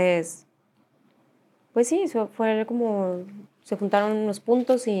 Entonces, pues sí, fue como, se juntaron los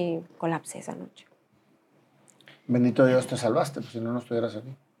puntos y colapsé esa noche. Bendito Dios, te salvaste, pues si no, no estuvieras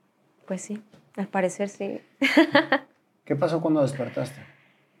aquí. Pues sí, al parecer sí. ¿Qué pasó cuando despertaste?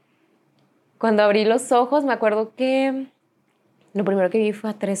 Cuando abrí los ojos, me acuerdo que lo primero que vi fue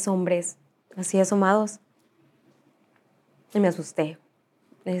a 3 hombres así asomados. Y me asusté.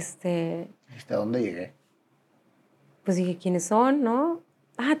 ¿Hasta dónde llegué? Pues dije, ¿quiénes son, no?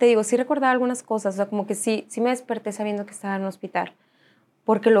 Te digo, sí recordaba algunas cosas. O sea, como que sí me desperté sabiendo que estaba en un hospital.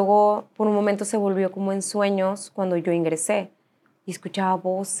 Porque luego, por un momento, se volvió como en sueños cuando yo ingresé. Y escuchaba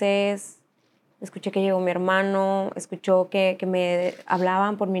voces, escuché que llegó mi hermano, escuchó que me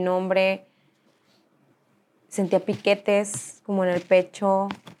hablaban por mi nombre. Sentía piquetes como en el pecho.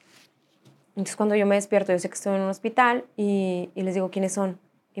 Entonces, cuando yo me despierto, yo sé que estoy en un hospital y les digo, ¿quiénes son?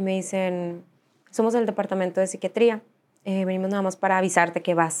 Y me dicen, somos del departamento de psiquiatría. Venimos nada más para avisarte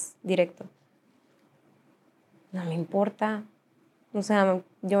que vas directo. No me importa. O sea,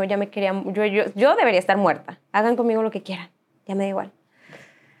 yo ya me quería... Yo debería estar muerta. Hagan conmigo lo que quieran. Ya me da igual.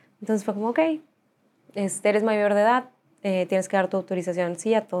 Entonces fue como, ok, eres mayor de edad, tienes que dar tu autorización.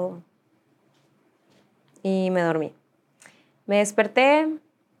 Sí, a todo. Y me dormí. Me desperté.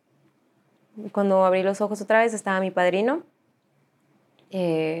 Cuando abrí los ojos otra vez estaba mi padrino,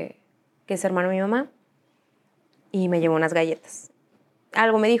 que es hermano de mi mamá, y me llevó unas galletas.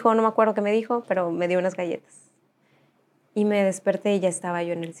 Algo me dijo, no me acuerdo qué me dijo, pero me dio unas galletas. Y me desperté y ya estaba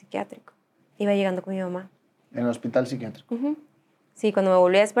yo en el psiquiátrico. Iba llegando con mi mamá. En el hospital psiquiátrico. Sí, cuando me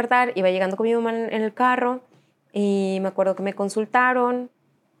volví a despertar, iba llegando con mi mamá en el carro y me acuerdo que me consultaron.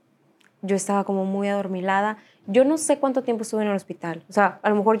 Yo estaba como muy adormilada. Yo no sé cuánto tiempo estuve en el hospital. O sea, a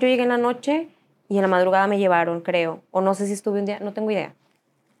lo mejor yo llegué en la noche y en la madrugada me llevaron, creo. O no sé si estuve un día, no tengo idea.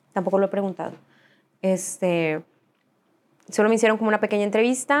 Tampoco lo he preguntado. Solo me hicieron como una pequeña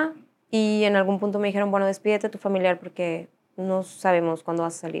entrevista y en algún punto me dijeron, bueno, despídete de tu familiar porque no sabemos cuándo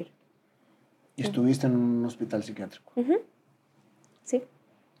vas a salir. ¿Y estuviste en un hospital psiquiátrico? Sí.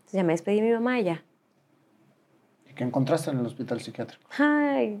 Entonces ya me despedí de mi mamá y ya. ¿Y qué encontraste en el hospital psiquiátrico?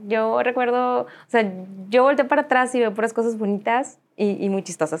 Ay, yo recuerdo, o sea, yo volteé para atrás y veo puras cosas bonitas y muy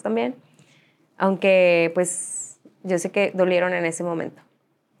chistosas también. Aunque, pues, yo sé que dolieron en ese momento.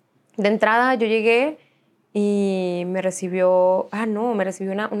 De entrada, yo llegué y me recibió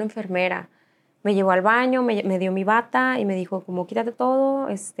una enfermera. Me llevó al baño, me dio mi bata y me dijo, como, quítate todo,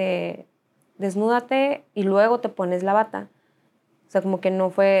 desnúdate y luego te pones la bata. O sea, como que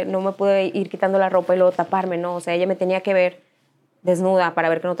no me pude ir quitando la ropa y luego taparme, ¿no? O sea, ella me tenía que ver desnuda para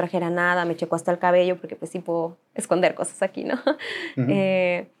ver que no trajera nada, me checó hasta el cabello porque pues sí puedo esconder cosas aquí, ¿no?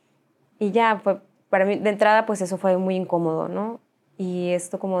 Y ya, pues, para mí, de entrada, pues eso fue muy incómodo, ¿no? Y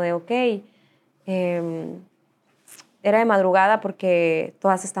esto como de, ok, era de madrugada porque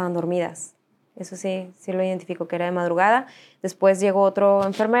todas estaban dormidas. Eso sí, sí lo identifico que era de madrugada. Después llegó otro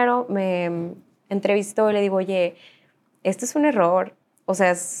enfermero, me entrevistó y le digo, oye, esto es un error. O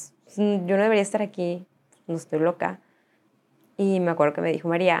sea, yo no debería estar aquí, no estoy loca. Y me acuerdo que me dijo,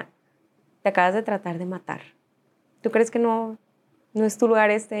 María, te acabas de tratar de matar. ¿Tú crees que no es tu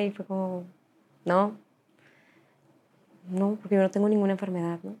lugar este? Y fue como, no, porque yo no tengo ninguna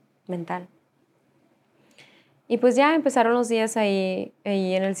enfermedad, ¿no? Mental. Y pues ya empezaron los días ahí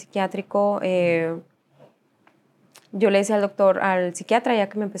en el psiquiátrico. Yo le decía al psiquiatra, ya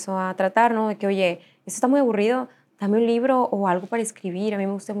que me empezó a tratar, ¿no? De que, oye, esto está muy aburrido, dame un libro o algo para escribir. A mí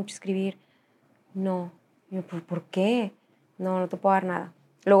me gusta mucho escribir. No. Y yo, ¿por qué? No te puedo dar nada.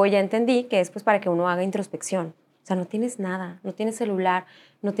 Luego ya entendí que es pues para que uno haga introspección. O sea, no tienes nada, no tienes celular,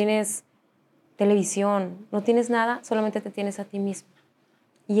 no tienes televisión, no tienes nada, solamente te tienes a ti mismo.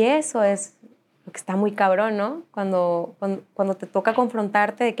 Y eso es lo que está muy cabrón, ¿no? Cuando te toca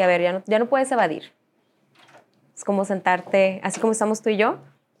confrontarte de que, a ver, ya no puedes evadir. Es como sentarte, así como estamos tú y yo,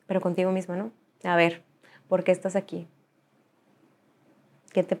 pero contigo mismo, ¿no? A ver, ¿por qué estás aquí?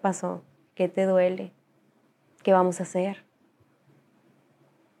 ¿Qué te pasó? ¿Qué te duele? ¿Qué vamos a hacer?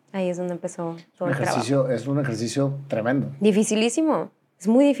 Ahí es donde empezó todo el trabajo. Es un ejercicio tremendo. Dificilísimo, es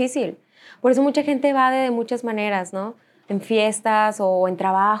muy difícil. Por eso mucha gente evade de muchas maneras, ¿no? En fiestas o en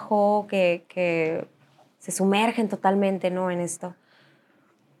trabajo, que se sumergen totalmente, ¿no? En esto.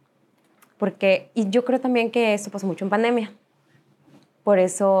 Y yo creo también que esto pasó mucho en pandemia. Por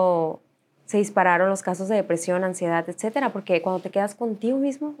eso se dispararon los casos de depresión, ansiedad, etcétera, porque cuando te quedas contigo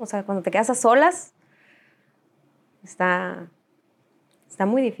mismo, o sea, cuando te quedas a solas, está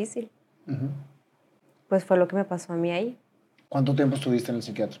muy difícil. Pues fue lo que me pasó a mí ahí. ¿Cuánto tiempo estuviste en el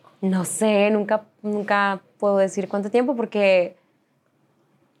psiquiátrico? No sé, nunca puedo decir cuánto tiempo porque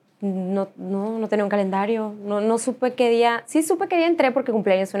no tenía un calendario. No supe qué día. Sí supe qué día entré porque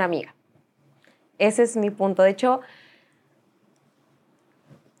cumpleaños de una amiga. Ese es mi punto. De hecho,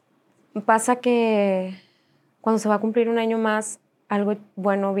 pasa que cuando se va a cumplir un año más, algo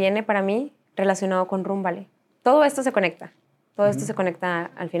bueno viene para mí relacionado con Rúmbale. Todo esto se conecta. Todo esto se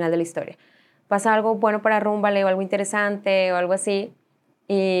conecta al final de la historia. Pasa algo bueno para Rúmbale o algo interesante o algo así.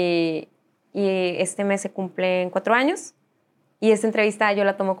 Y este mes se cumplen 4 años. Y esta entrevista yo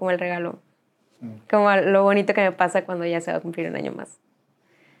la tomo como el regalo. Como lo bonito que me pasa cuando ya se va a cumplir un año más.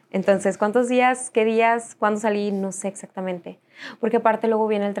 Entonces, ¿cuántos días? ¿Qué días? ¿Cuándo salí? No sé exactamente. Porque aparte luego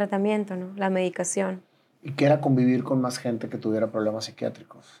viene el tratamiento, ¿no? La medicación. ¿Y qué era convivir con más gente que tuviera problemas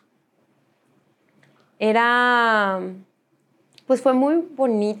psiquiátricos? Pues fue muy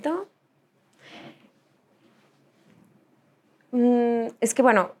bonito. Es que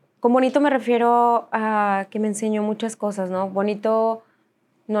bueno, con bonito me refiero a que me enseñó muchas cosas, ¿no? Bonito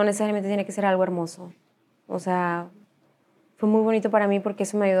no necesariamente tiene que ser algo hermoso. O sea, fue muy bonito para mí porque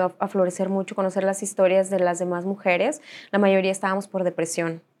eso me ayudó a florecer mucho, conocer las historias de las demás mujeres. La mayoría estábamos por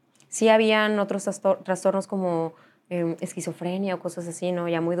depresión. Sí habían otros trastornos como esquizofrenia o cosas así, ¿no?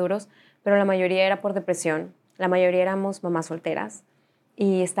 Ya muy duros, pero la mayoría era por depresión. La mayoría éramos mamás solteras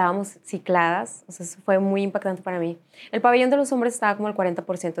y estábamos cicladas. O sea, eso fue muy impactante para mí. El pabellón de los hombres estaba como al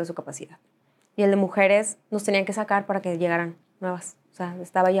 40% de su capacidad y el de mujeres nos tenían que sacar para que llegaran nuevas. O sea,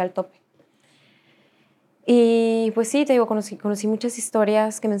 estaba ya al tope. Y pues sí, te digo, conocí muchas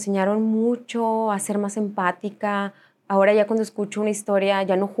historias que me enseñaron mucho a ser más empática. Ahora ya cuando escucho una historia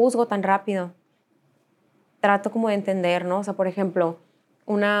ya no juzgo tan rápido. trato como de entender, ¿no? O sea, por ejemplo,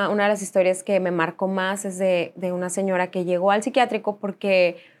 una de las historias que me marcó más es de una señora que llegó al psiquiátrico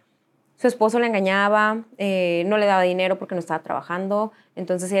porque su esposo la engañaba, no le daba dinero porque no estaba trabajando,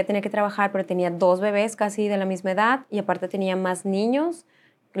 entonces ella tenía que trabajar, pero tenía 2 bebés casi de la misma edad y aparte tenía más niños,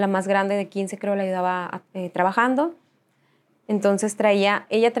 la más grande de 15 creo la ayudaba trabajando, entonces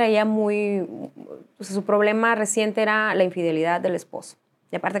ella traía muy, o sea, su problema reciente era la infidelidad del esposo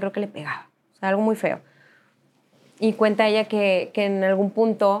y aparte creo que le pegaba, o sea, algo muy feo. Y cuenta ella que en algún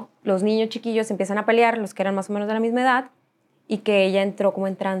punto los niños chiquillos empiezan a pelear, los que eran más o menos de la misma edad, y que ella entró como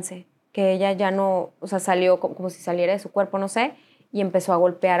en trance, que ella ya no, o sea, salió como si saliera de su cuerpo, no sé, y empezó a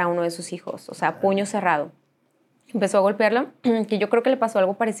golpear a uno de sus hijos, o sea, puño cerrado. Empezó a golpearlo, que yo creo que le pasó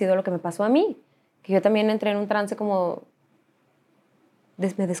algo parecido a lo que me pasó a mí, que yo también entré en un trance como,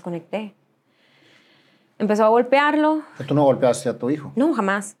 me desconecté. Empezó a golpearlo. Pero tú no golpeaste a tu hijo. No,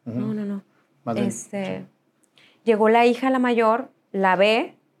 jamás. No. Más bien, sí. Llegó la hija, la mayor, la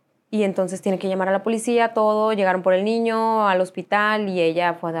ve y entonces tiene que llamar a la policía, todo. Llegaron por el niño al hospital y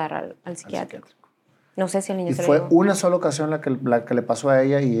ella fue a dar al psiquiátrico. No sé si el niño ¿Y se fue lo llevó. una sola ocasión la que le pasó a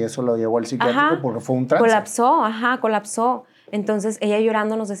ella y eso lo llevó al psiquiátrico porque fue un trance? Colapsó. Entonces ella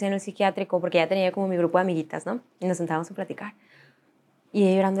llorando nos decía en el psiquiátrico, porque ya tenía como mi grupo de amiguitas, ¿no? Y nos sentábamos a platicar. Y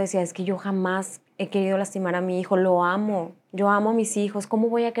ella llorando decía, es que yo jamás he querido lastimar a mi hijo, lo amo, yo amo a mis hijos, ¿cómo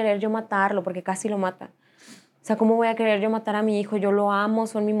voy a querer yo matarlo? Porque casi lo mata. O sea, ¿cómo voy a querer yo matar a mi hijo? Yo lo amo,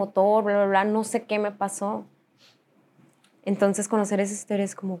 son mi motor, bla, bla, bla, no sé qué me pasó. Entonces, conocer esa historia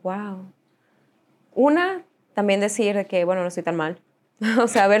es como, wow. Una, también decir de que, bueno, no estoy tan mal. O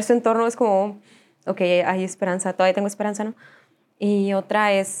sea, ver su entorno es como, ok, hay esperanza, todavía tengo esperanza, ¿no? Y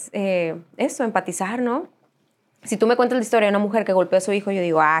otra es eso, empatizar, ¿no? Si tú me cuentas la historia de una mujer que golpeó a su hijo, yo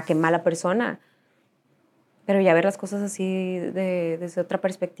digo, qué mala persona. Pero ya ver las cosas así desde otra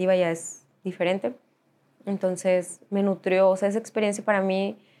perspectiva ya es diferente. Entonces me nutrió, o sea, esa experiencia para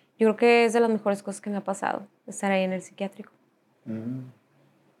mí, yo creo que es de las mejores cosas que me ha pasado, estar ahí en el psiquiátrico.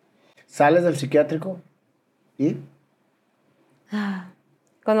 ¿Sales del psiquiátrico? ¿Y?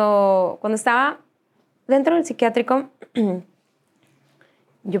 Cuando estaba dentro del psiquiátrico,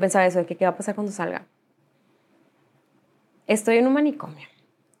 yo pensaba eso, de que qué va a pasar cuando salga. Estoy en un manicomio.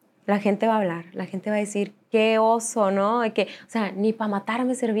 La gente va a hablar, la gente va a decir, qué oso, ¿no? De que, o sea, ni para matar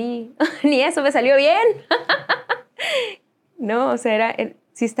me serví, ni eso me salió bien. No, o sea,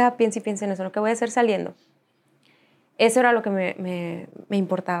 sí estaba, piensa en eso, lo que voy a hacer saliendo. Eso era lo que me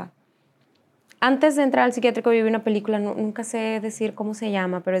importaba. Antes de entrar al psiquiátrico yo vi una película, nunca sé decir cómo se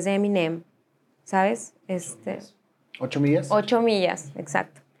llama, pero es de Eminem, ¿sabes? 8 millas. 8 millas,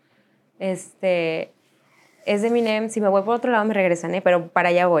 exacto. Es de Eminem. Si me voy por otro lado me regresan, pero para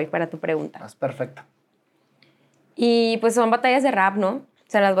allá voy, para tu pregunta. Es perfecto. Y pues son batallas de rap, ¿no? O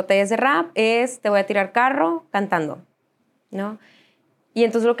sea, las batallas de rap es te voy a tirar carro cantando, ¿no? Y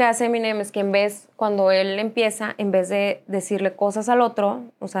entonces lo que hace Eminem es que cuando él empieza, en vez de decirle cosas al otro,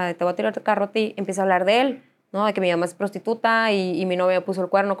 o sea, de te voy a tirar carro a ti, empieza a hablar de él, ¿no? De que mi mamá es prostituta y mi novia puso el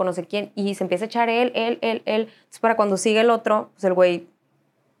cuerno con no sé quién. Y se empieza a echar él. Entonces para cuando sigue el otro, pues el güey,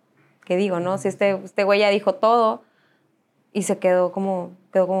 ¿qué digo, no? Si este güey ya dijo todo y se quedó como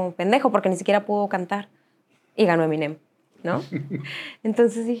pendejo porque ni siquiera pudo cantar. Y ganó Eminem, ¿no?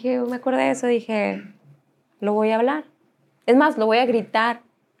 Entonces me acordé de eso, dije, lo voy a hablar. Es más, lo voy a gritar,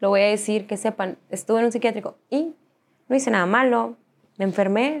 lo voy a decir, que sepan, estuve en un psiquiátrico y no hice nada malo, me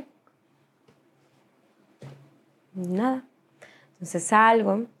enfermé, nada. Entonces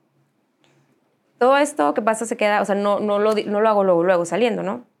salgo. Todo esto que pasa se queda, o sea, no lo hago luego saliendo,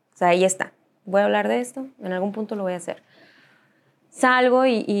 ¿no? O sea, ahí está. Voy a hablar de esto, en algún punto lo voy a hacer. Salgo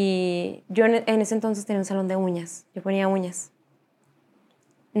y yo en ese entonces tenía un salón de uñas. Yo ponía uñas.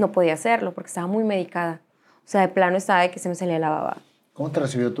 No podía hacerlo porque estaba muy medicada. O sea, de plano estaba de que se me salía la baba. ¿Cómo te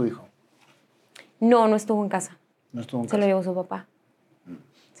recibió tu hijo? No estuvo en casa. No estuvo en Se casa. lo llevó su papá.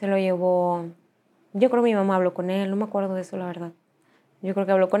 Se lo llevó... Yo creo que mi mamá habló con él. No me acuerdo de eso, la verdad. Yo creo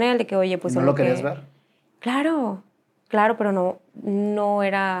que habló con él de que, oye, pues... ¿No lo querías ver? Claro, pero no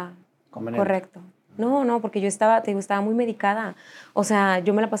era correcto. No, porque yo estaba muy medicada. O sea,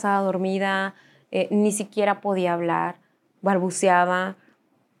 yo me la pasaba dormida, ni siquiera podía hablar, balbuceaba.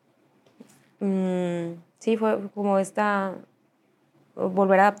 Sí, fue como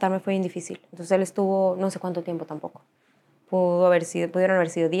volver a adaptarme fue bien difícil. Entonces él estuvo no sé cuánto tiempo tampoco. Pudieron haber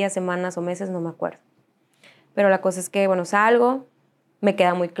sido días, semanas o meses, no me acuerdo. Pero la cosa es que, bueno, salgo, me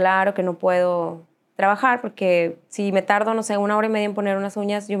queda muy claro que no puedo trabajar porque si me tardo, no sé, 1 hora y media en poner unas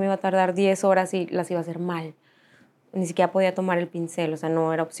uñas, yo me iba a tardar 10 horas y las iba a hacer mal. Ni siquiera podía tomar el pincel, o sea,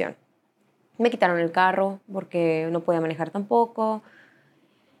 no era opción. Me quitaron el carro porque no podía manejar tampoco.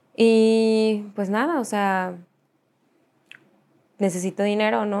 Y pues nada, o sea, necesito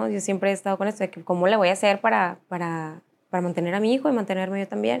dinero, ¿no? Yo siempre he estado con esto de que cómo le voy a hacer para mantener a mi hijo y mantenerme yo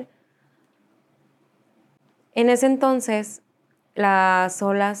también. En ese entonces,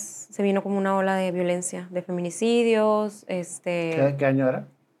 se vino como una ola de violencia, de feminicidios, ¿Qué año era?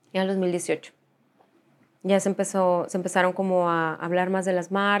 en el 2018. Ya se empezaron como a hablar más de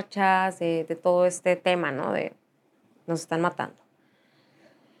las marchas, de todo este tema, ¿no? De nos están matando.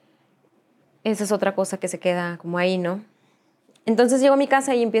 Esa es otra cosa que se queda como ahí, ¿no? Entonces llego a mi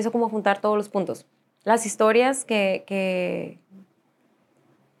casa y empiezo como a juntar todos los puntos. Las historias que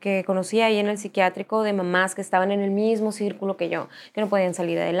conocí ahí en el psiquiátrico de mamás que estaban en el mismo círculo que yo, que no podían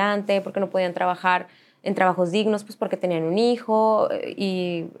salir adelante, porque no podían trabajar en trabajos dignos, pues porque tenían un hijo,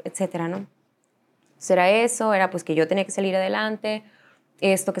 y etcétera, ¿no? Entonces era eso, era pues que yo tenía que salir adelante,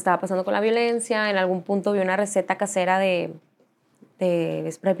 esto que estaba pasando con la violencia, en algún punto vi una receta casera de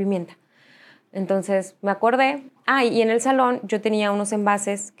spray pimienta. Entonces me acordé, y en el salón yo tenía unos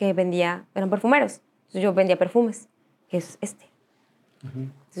envases que eran perfumeros. Entonces yo vendía perfumes, que es este. Uh-huh.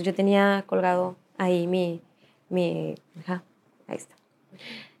 Entonces yo tenía colgado ahí ahí está,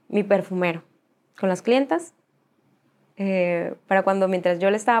 mi perfumero con las clientas, para mientras yo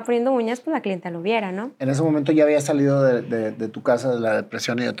le estaba poniendo uñas, pues la clienta lo viera, ¿no? ¿En ese momento ya habías salido de tu casa de la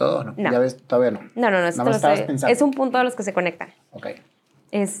depresión y de todo, no? No. ¿Ya ves? Todavía no. No, estabas pensando. Es un punto de los que se conectan. Ok.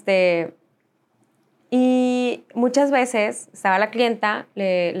 Y muchas veces estaba la clienta,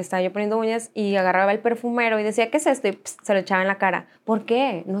 le estaba yo poniendo uñas y agarraba el perfumero y decía, ¿qué es esto? Y se lo echaba en la cara. ¿Por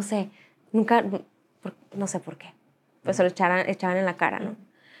qué? No sé. No sé por qué. Pues se lo echaban en la cara, ¿no?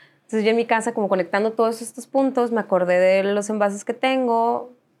 Entonces yo en mi casa, como conectando todos estos puntos, me acordé de los envases que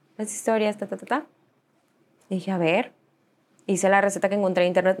tengo, las historias, Y dije, a ver, hice la receta que encontré en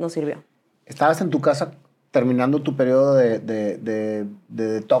internet, no sirvió. ¿Estabas en tu casa terminando tu periodo de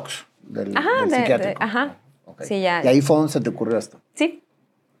detox del psiquiátrico? Ajá. Okay. Sí, ya. ¿Y ahí fue donde se te ocurrió esto? Sí.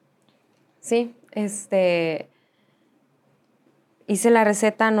 Sí, hice la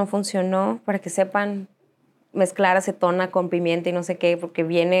receta, no funcionó, para que sepan, mezclar acetona con pimienta y no sé qué, porque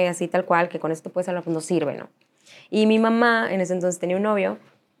viene así tal cual, que con esto puedes hablar, pues no sirve, ¿no? Y mi mamá en ese entonces tenía un novio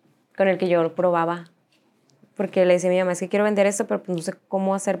con el que yo probaba, porque le decía a mi mamá, es que quiero vender esto, pero pues no sé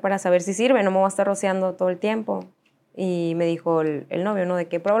cómo hacer para saber si sirve, no me voy a estar rociando todo el tiempo. Y me dijo el novio, ¿no? De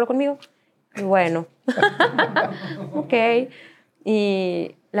que pruébalo conmigo. Y bueno, ok.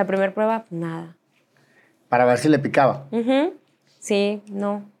 Y la primera prueba, pues nada. Para ver si le picaba. Uh-huh. Sí,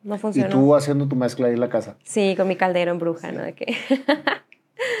 no funcionó. ¿Y tú haciendo tu mezcla ahí en la casa? Sí, con mi caldero en bruja, sí. ¿No? De que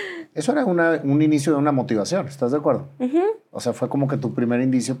eso era un inicio de una motivación, ¿estás de acuerdo? Uh-huh. O sea, fue como que tu primer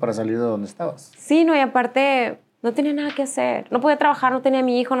indicio para salir de donde estabas. Sí, no, y aparte no tenía nada que hacer. No podía trabajar, no tenía a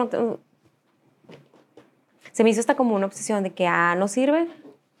mi hijo. Se me hizo hasta como una obsesión de que, no sirve,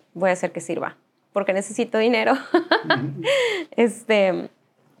 voy a hacer que sirva, porque necesito dinero. Uh-huh.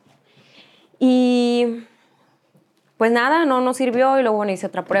 Y pues nada, no sirvió. Y luego, bueno, hice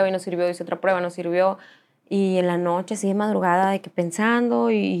otra prueba y no sirvió, hice otra prueba, no sirvió. Y en la noche, así de madrugada, de que pensando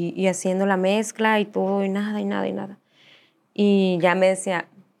y haciendo la mezcla y todo, y nada. Y ya me decía...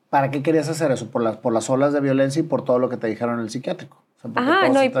 ¿Para qué querías hacer eso? ¿Por las olas de violencia y por todo lo que te dijeron en el psiquiátrico? O sea, ajá,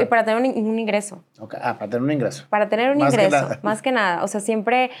 no, y para tener un ingreso. Okay. Para tener un ingreso. Para tener un ingreso, más que nada. O sea,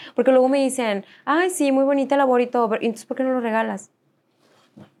 siempre... Porque luego me dicen, ay, sí, muy bonita labor y todo, pero entonces, ¿por qué no lo regalas?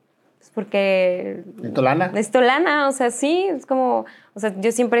 Pues porque... ¿Necesito lana? Necesito lana, o sea, sí, es como... O sea,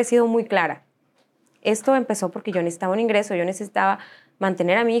 yo siempre he sido muy clara. Esto empezó porque yo necesitaba un ingreso, yo necesitaba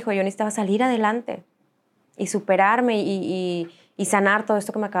mantener a mi hijo, yo necesitaba salir adelante y superarme y sanar todo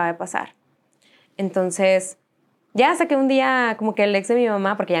esto que me acaba de pasar. Entonces, ya hasta que un día, como que el ex de mi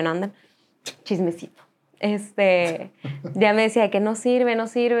mamá, porque ya no andan, chismecito, ya me decía que no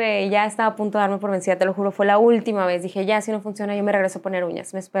sirve, y ya estaba a punto de darme por vencida, te lo juro, fue la última vez. Dije, ya, si no funciona, yo me regreso a poner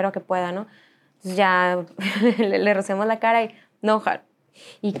uñas, me espero a que pueda, ¿no? Entonces ya le rocemos la cara y no,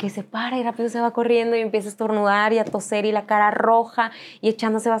 y que se para y rápido se va corriendo y empieza a estornudar y a toser y la cara roja y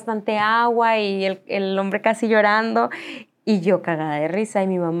echándose bastante agua y el hombre casi llorando y yo cagada de risa y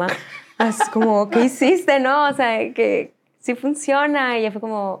mi mamá así como, ¿qué hiciste, no? O sea, que sí funciona. Y ya fue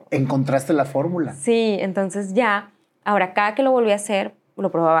como... ¿Encontraste la fórmula? Sí, entonces ya, ahora cada que lo volví a hacer, lo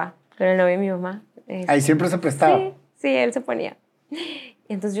probaba con el novio de mi mamá. Ahí siempre se prestaba. Sí, él se ponía.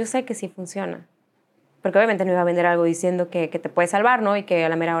 Y entonces yo sé que sí funciona. Porque obviamente no iba a vender algo diciendo que te puede salvar, ¿no? Y que a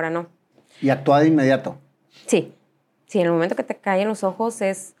la mera hora no. ¿Y actúa de inmediato? Sí. Sí, en el momento que te cae en los ojos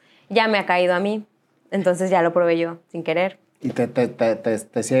ya me ha caído a mí. Entonces ya lo probé yo, sin querer. ¿Y te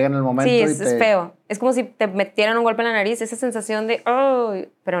ciega en el momento? Sí, es feo. Es como si te metieran un golpe en la nariz. Esa sensación de... Oh,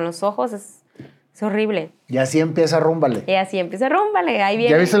 pero en los ojos es Es horrible. Y así empieza Rúmbale. Y así empieza Rúmbale. Ahí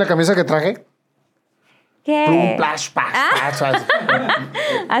viene. ¿Ya viste la camisa que traje? ¿Qué? Plum, plash, pash, pash.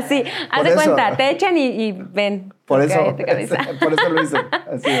 Así, haz de cuenta, te echan y ven. Por eso lo hice.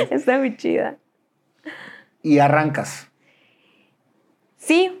 Así es. Está muy chida. Y arrancas.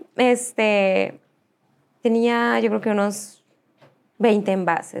 Sí, tenía yo creo que unos 20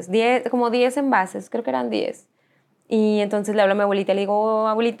 envases, como 10 envases, creo que eran 10. Y entonces le hablo a mi abuelita y le digo, oh,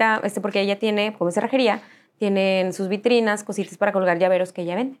 abuelita, porque ella tiene, como es cerrajería, tienen sus vitrinas, cositas para colgar llaveros que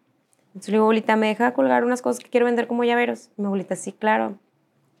ella vende. Entonces le digo, abuelita, ¿me deja colgar unas cosas que quiero vender como llaveros? Y mi abuelita, sí, claro.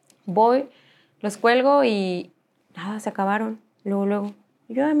 Voy, los cuelgo y nada, se acabaron. Luego.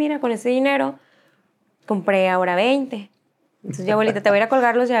 Y yo, mira, con ese dinero compré ahora 20. Entonces yo, abuelita, te voy a ir a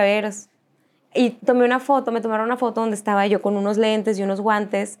colgar los llaveros. Y me tomaron una foto donde estaba yo con unos lentes y unos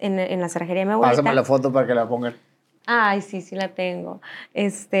guantes en la cerrajería de mi abuelita. Pásame la foto para que la pongan. Ay, sí la tengo.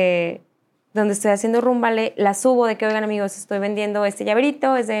 Donde estoy haciendo Rúmbale, la subo de que, oigan, amigos, estoy vendiendo este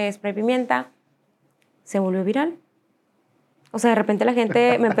llaverito, es de spray pimienta. Se volvió viral. O sea, de repente la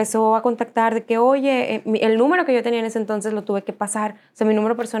gente me empezó a contactar de que, oye, el número que yo tenía en ese entonces lo tuve que pasar. O sea, mi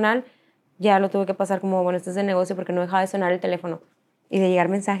número personal ya lo tuve que pasar como, bueno, este es de negocio porque no dejaba de sonar el teléfono y de llegar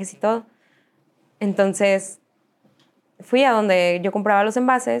mensajes y todo. Entonces, fui a donde yo compraba los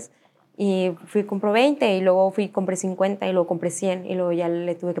envases y compré 20 y luego compré 50 y luego compré 100 y luego ya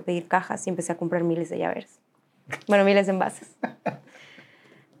le tuve que pedir cajas y empecé a comprar miles de llaveros. Bueno, miles de envases.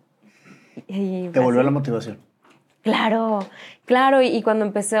 ¿Te volvió la motivación? Claro. Y cuando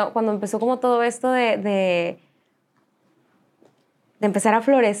empezó como todo esto de empezar a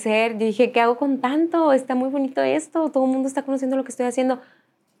florecer, yo dije, ¿qué hago con tanto? Está muy bonito esto, todo el mundo está conociendo lo que estoy haciendo.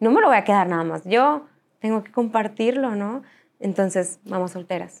 No me lo voy a quedar nada más, yo tengo que compartirlo, ¿no? Entonces, mamás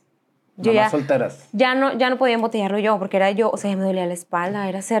solteras. Solteras. Ya no podía embotellarlo yo, porque era yo, o sea, ya me dolía la espalda,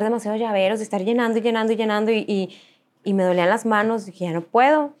 era hacer demasiados llaveros, de estar llenando y me dolían las manos, dije, ya no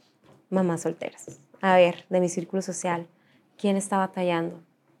puedo. Mamás solteras. A ver, de mi círculo social, ¿quién está batallando?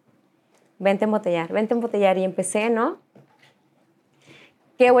 Vente a embotellar. Y empecé, ¿no?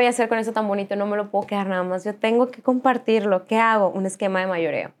 ¿Qué voy a hacer con eso tan bonito? No me lo puedo quedar nada más. Yo tengo que compartirlo. ¿Qué hago? Un esquema de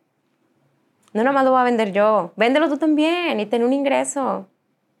mayoreo. No nada más lo voy a vender yo. Véndelo tú también y ten un ingreso.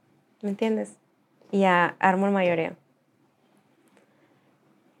 ¿Me entiendes? Y ya armo el mayoreo.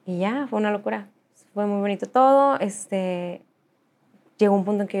 Y ya, fue una locura. Fue muy bonito todo. Llegó un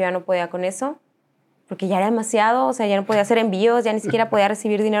punto en que yo ya no podía con eso. Porque ya era demasiado. O sea, ya no podía hacer envíos. Ya ni siquiera podía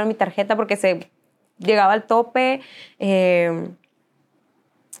recibir dinero en mi tarjeta porque se llegaba al tope.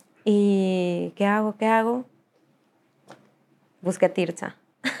 ¿Y qué hago? Busqué a Tirsa,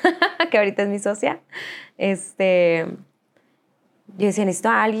 que ahorita es mi socia. Yo decía, necesito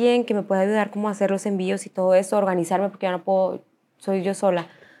a alguien que me pueda ayudar como a hacer los envíos y todo eso, organizarme, porque ya no puedo, soy yo sola.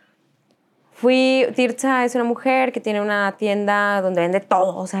 Tirsa es una mujer que tiene una tienda donde vende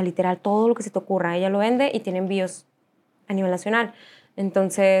todo, o sea, literal, todo lo que se te ocurra. Ella lo vende y tiene envíos a nivel nacional.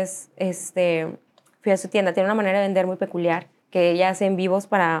 Entonces, fui a su tienda. Tiene una manera de vender muy peculiar, que ella hace en vivos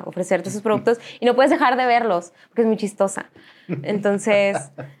para ofrecerte sus productos y no puedes dejar de verlos porque es muy chistosa.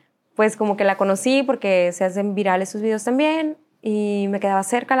 Entonces, pues como que la conocí porque se hacen virales sus videos también y me quedaba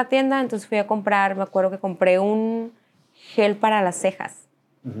cerca la tienda, entonces fui a comprar, me acuerdo que compré un gel para las cejas.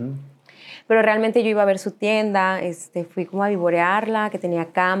 Uh-huh. Pero realmente yo iba a ver su tienda, fui como a vivorearla, que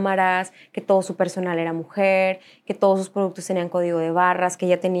tenía cámaras, que todo su personal era mujer, que todos sus productos tenían código de barras, que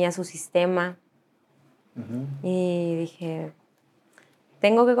ella tenía su sistema. Uh-huh. Y dije,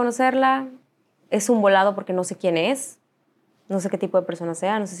 tengo que conocerla. Es un volado porque no sé quién es, no sé qué tipo de persona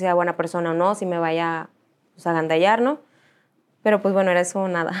sea, no sé si sea buena persona o no, si me vaya pues, a agandallar, ¿no? Pero pues bueno, era eso o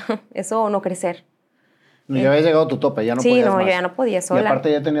nada, eso o no crecer. No, ya había llegado a tu tope, ya no podías más. Sí, no, yo ya no podía sola. Y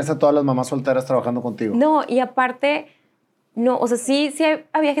aparte ya tenías a todas las mamás solteras trabajando contigo. No, y aparte, no, o sea, sí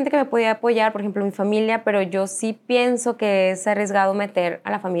había gente que me podía apoyar, por ejemplo, mi familia, pero yo sí pienso que es arriesgado meter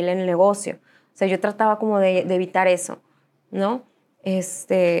a la familia en el negocio. O sea, yo trataba como de evitar eso, ¿no?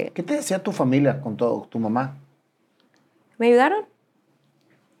 ¿Qué te decía tu familia con todo, tu mamá? ¿Me ayudaron?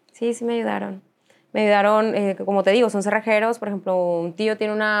 Sí, me ayudaron. Me ayudaron, como te digo, son cerrajeros. Por ejemplo, un tío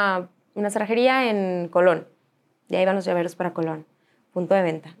tiene una cerrajería en Colón. Y ahí van los llaveros para Colón, punto de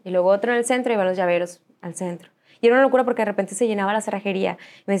venta. Y luego otro en el centro y van los llaveros al centro. Y era una locura porque de repente se llenaba la cerrajería.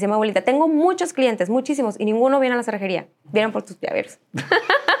 Me decía mi abuelita, tengo muchos clientes, muchísimos, y ninguno viene a la cerrajería. Vienen por tus llaveros.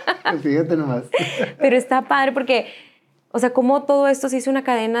 Fíjate nomás. Pero está padre porque, o sea, como todo esto se hizo una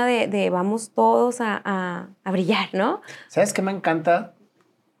cadena de vamos todos a brillar, ¿no? ¿Sabes qué me encanta?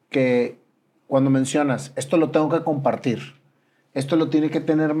 Que cuando mencionas, esto lo tengo que compartir, esto lo tiene que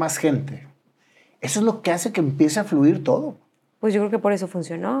tener más gente. Eso es lo que hace que empiece a fluir todo. Pues yo creo que por eso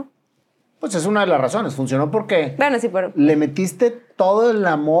funcionó. Pues es una de las razones. Funcionó porque Bueno, sí, pero... le metiste todo el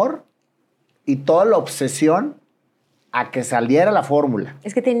amor y toda la obsesión a que saliera la fórmula.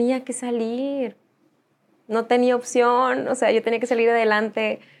 Es que tenía que salir. No tenía opción. O sea, yo tenía que salir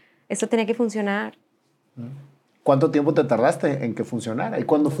adelante. Esto tenía que funcionar. ¿Cuánto tiempo te tardaste en que funcionara? Y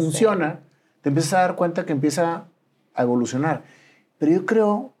cuando funciona, te empiezas a dar cuenta que empieza a evolucionar. Pero yo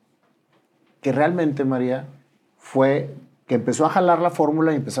creo que realmente, María, fue que empezó a jalar la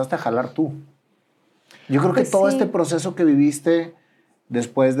fórmula y empezaste a jalar tú. Yo creo que Pues todo sí. este proceso que viviste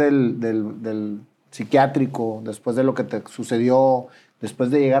después del psiquiátrico, después de lo que te sucedió,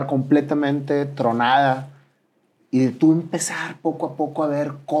 después de llegar completamente tronada y de tú empezar poco a poco a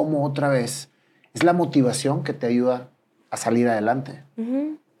ver cómo otra vez es la motivación que te ayuda a salir adelante.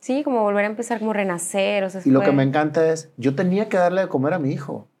 Ujú. Sí, como volver a empezar, como renacer. O sea, Y lo que fue... me encanta es, yo tenía que darle de comer a mi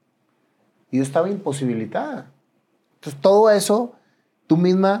hijo y yo estaba imposibilitada. Entonces todo eso tú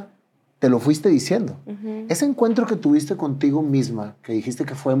misma te lo fuiste diciendo. Ese encuentro que tuviste contigo misma, que dijiste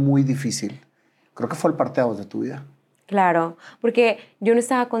que fue muy difícil, creo que fue el parteaguas de tu vida. Claro, porque yo no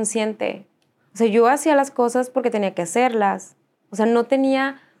estaba consciente. O sea, yo hacía las cosas porque tenía que hacerlas. O sea, no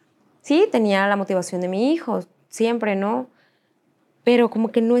tenía... Sí, tenía la motivación de mi hijo, siempre, ¿no? Pero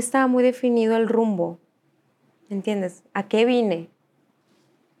como que no estaba muy definido el rumbo. ¿Entiendes? ¿A qué vine?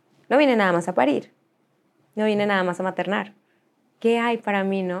 No vine nada más a parir. No vine nada más a maternar. ¿Qué hay para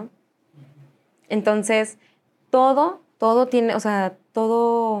mí, no? Entonces, todo tiene, o sea,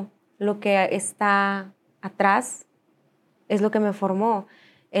 todo lo que está atrás es lo que me formó.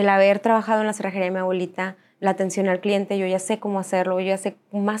 El haber trabajado en la cerrajería de mi abuelita, la atención al cliente, yo ya sé cómo hacerlo, yo ya sé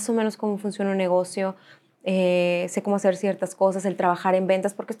más o menos cómo funciona un negocio, sé cómo hacer ciertas cosas, el trabajar en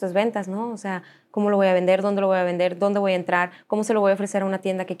ventas, porque esto es ventas, ¿no? O sea, cómo lo voy a vender, dónde lo voy a vender, dónde voy a entrar, cómo se lo voy a ofrecer a una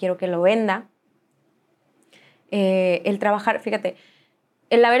tienda que quiero que lo venda. El trabajar, fíjate,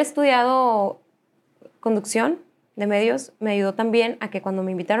 el haber estudiado conducción de medios me ayudó también a que cuando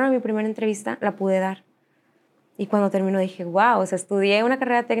me invitaron a mi primera entrevista la pude dar. Y cuando terminó dije, wow, o sea, estudié una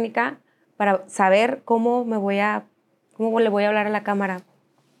carrera técnica para saber cómo le voy a hablar a la cámara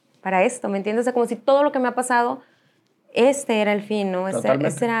para esto, ¿me entiendes? O sea, como si todo lo que me ha pasado, este era el fin, ¿no?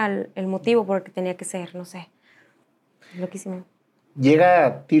 Este era el motivo por el que tenía que ser, no sé. Loquísimo.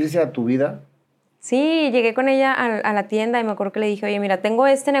 ¿Llega Tirce a tu vida? Sí, llegué con ella a la tienda y me acuerdo que le dije, oye, mira, tengo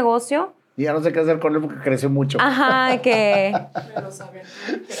este negocio. Y ya no sé qué hacer con él porque creció mucho. Ajá, que...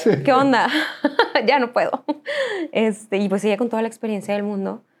 Sí. ¿Qué onda? Ya no puedo. Y pues ella con toda la experiencia del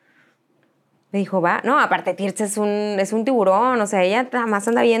mundo me dijo, va, no, aparte Tirce es un tiburón, o sea, ella nada más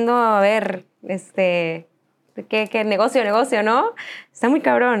anda viendo, a ver, qué negocio, ¿no? Está muy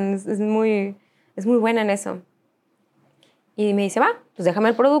cabrón, es muy buena en eso. Y me dice, va, pues déjame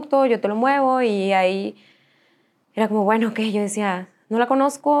el producto, yo te lo muevo, y ahí era como, bueno, ok, yo decía, no la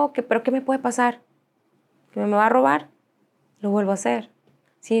conozco, pero ¿qué me puede pasar? ¿Que me va a robar? Lo vuelvo a hacer.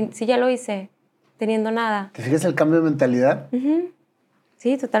 Sí, ya lo hice, teniendo nada. ¿Te fijas el cambio de mentalidad? Uh-huh.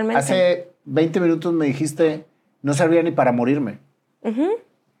 Sí, totalmente. Hace 20 minutos me dijiste, no servía ni para morirme. Uh-huh.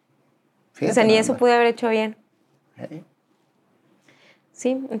 Fíjate, o sea, ni eso más. pude haber hecho bien. ¿Eh? Sí,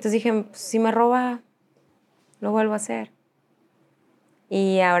 entonces dije, si me roba, lo vuelvo a hacer.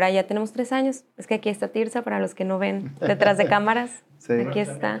 Y ahora ya tenemos 3 años. Es que aquí está Tirsa, para los que no ven detrás de cámaras. Sí. Aquí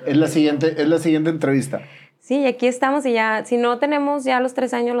está. Es la siguiente entrevista. Sí, aquí estamos y ya, si no tenemos ya los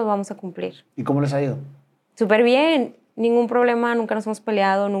 3 años, los vamos a cumplir. ¿Y cómo les ha ido? Súper bien, ningún problema, nunca nos hemos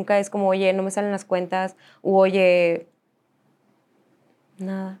peleado, nunca es como, oye, no me salen las cuentas, u oye,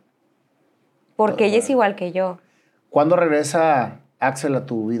 nada. Porque ella es igual que yo. ¿Cuándo regresa Axel a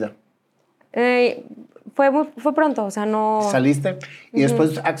tu vida? Fue pronto, o sea, no... ¿Saliste? Y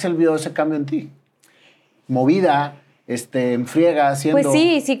después Axel vio ese cambio en ti. Movida, en friega, haciendo...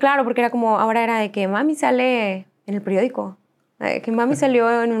 Pues sí, claro, porque era como, ahora era de que mami sale en el periódico, que mami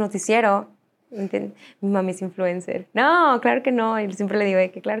salió en un noticiero. ¿Entiendes? Mi mami es influencer. No, claro que no. Y siempre le digo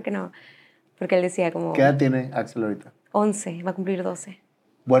que claro que no. Porque él decía como... ¿Qué edad tiene Axel ahorita? 11, va a cumplir 12.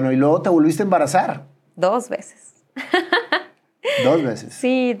 Bueno, y luego te volviste a embarazar. 2 veces. 2 veces.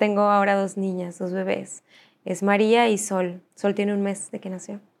 Sí, tengo ahora 2 niñas, 2 bebés. Es María y Sol. Sol tiene 1 mes de que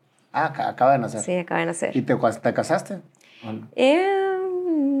nació. Ah, acaba de nacer. Sí, acaba de nacer. ¿Y te casaste?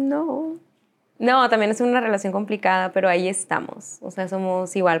 No. No, también es una relación complicada, pero ahí estamos. O sea,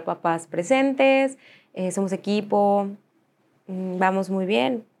 somos igual papás presentes, somos equipo, vamos muy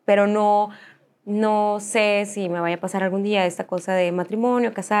bien, pero no sé si me vaya a pasar algún día esta cosa de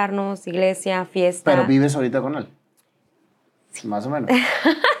matrimonio, casarnos, iglesia, fiesta. ¿Pero vives ahorita con él? Sí. Más o menos.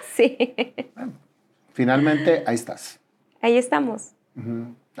 Sí. Bueno, finalmente, ahí estás. Ahí estamos.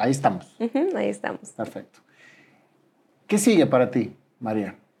 Ahí estamos. Ahí estamos. Perfecto. ¿Qué sigue para ti,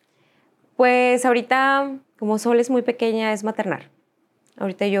 María? Pues ahorita, como Sol es muy pequeña, es maternar.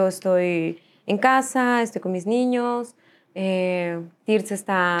 Ahorita yo estoy en casa, estoy con mis niños, Tirce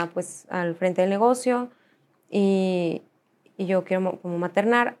está pues al frente del negocio y yo quiero como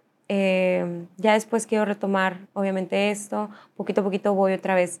maternar. Ya después quiero retomar, obviamente, esto. Poquito a poquito voy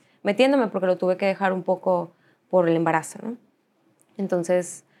otra vez metiéndome porque lo tuve que dejar un poco por el embarazo, ¿no?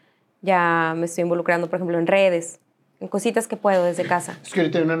 Entonces ya me estoy involucrando, por ejemplo, en redes, en cositas que puedo desde casa. Es que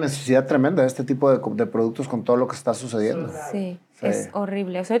ahorita hay una necesidad tremenda de este tipo de productos con todo lo que está sucediendo. Sí, es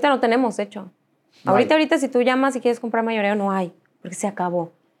horrible. O sea, ahorita no tenemos, de hecho. No Ahorita, hay. si tú llamas y quieres comprar mayoreo, no hay, porque se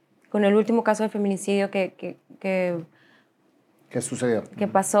acabó. Con el último caso de feminicidio que ¿Qué sucedió?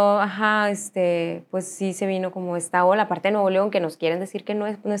 pasó, pues sí se vino como esta ola, aparte de Nuevo León, que nos quieren decir que no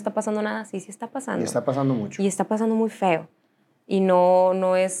está pasando nada, sí está pasando. Y está pasando mucho. Y está pasando muy feo. Y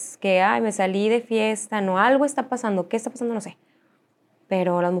no es que, ay, me salí de fiesta, no, algo está pasando. ¿Qué está pasando? No sé.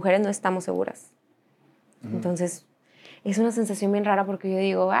 Pero las mujeres no estamos seguras. Entonces, es una sensación bien rara porque yo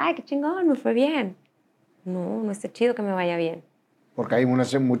digo, ay, qué chingón, me fue bien. No está chido que me vaya bien. Porque hay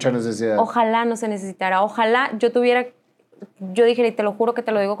mucha necesidad. Ojalá no se necesitara, ojalá yo dijera, y te lo juro que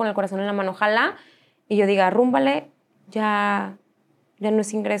te lo digo con el corazón en la mano, ojalá, y yo diga, rúmbale, ya no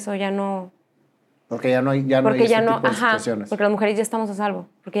es ingreso, ya no... Porque ya no hay ese tipo de situaciones. Porque las mujeres ya estamos a salvo,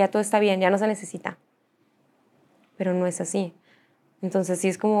 porque ya todo está bien, ya no se necesita. Pero no es así. Entonces sí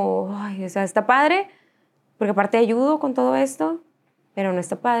es como, ay, o sea, está padre, porque aparte ayudo con todo esto, pero no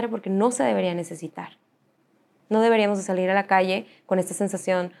está padre porque no se debería necesitar. No deberíamos de salir a la calle con esta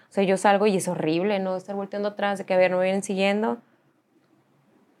sensación. O sea, yo salgo y es horrible, ¿no? Estar volteando atrás, de que, a ver, no me vienen siguiendo.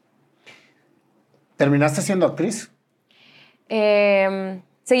 ¿Terminaste siendo actriz?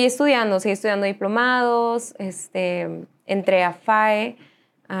 Seguí estudiando diplomados, entré a FAE,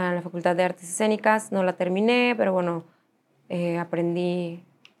 a la Facultad de Artes Escénicas, no la terminé, pero bueno, aprendí,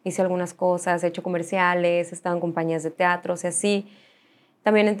 hice algunas cosas, he hecho comerciales, he estado en compañías de teatro, o sea, sí.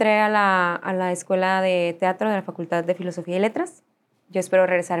 También entré a la Escuela de Teatro de la Facultad de Filosofía y Letras. Yo espero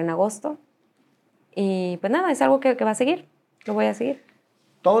regresar en agosto. Y pues nada, es algo que va a seguir, lo voy a seguir.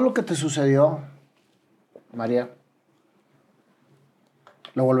 Todo lo que te sucedió, María,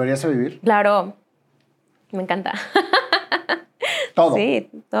 ¿lo volverías a vivir? Claro, me encanta. Todo. Sí,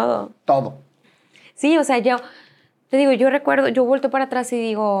 todo. Todo. Sí, o sea, yo recuerdo, yo vuelto para atrás y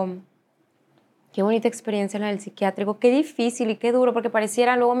digo, qué bonita experiencia la del psiquiátrico, qué difícil y qué duro, porque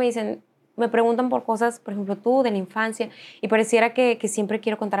pareciera, luego me preguntan por cosas, por ejemplo, tú, de la infancia, y pareciera que siempre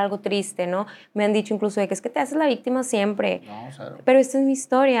quiero contar algo triste, ¿no? Me han dicho incluso de que es que te haces la víctima siempre. No, cero. Pero esta es mi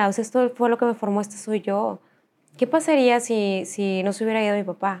historia, o sea, esto fue lo que me formó, esta soy yo. ¿Qué pasaría si no se hubiera ido mi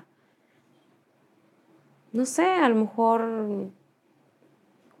papá? No sé, a lo mejor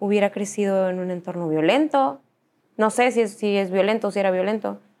hubiera crecido en un entorno violento. No sé si es violento o si era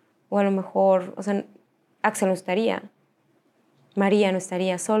violento. O a lo mejor, o sea, Axel no estaría, María no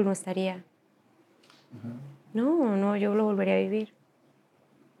estaría, Sol no estaría. No, yo lo volvería a vivir.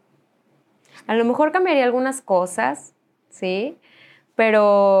 A lo mejor cambiaría algunas cosas, ¿sí?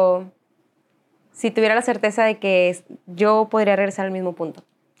 Pero si tuviera la certeza de que yo podría regresar al mismo punto.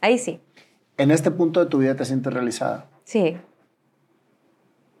 Ahí sí. ¿En este punto de tu vida te sientes realizada? Sí.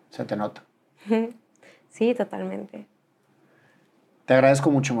 Se te nota. Sí, totalmente. Te agradezco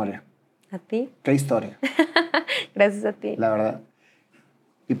mucho, María. ¿A ti? Qué historia. Gracias a ti. La verdad.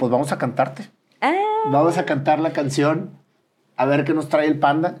 Y pues vamos a cantarte. Ah. Vamos a cantar la canción. A ver qué nos trae el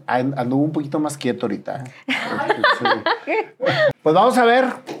panda. Anduvo un poquito más quieto ahorita. Sí. Pues vamos a ver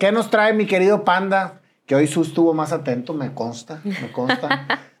qué nos trae mi querido panda. Que hoy Sus estuvo más atento, me consta.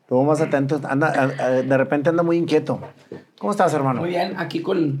 Estuvo más atento. De repente anda muy inquieto. ¿Cómo estás, hermano? Muy bien, aquí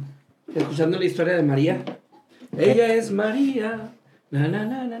escuchando la historia de María. Ella es María. Na, na,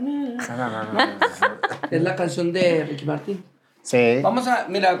 na, na, na. Es la canción de Ricky Martin. Sí.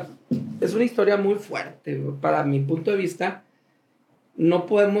 Mira, es una historia muy fuerte. Para mi punto de vista, no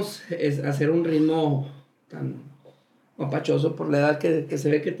podemos hacer un ritmo tan mapachoso por la edad que se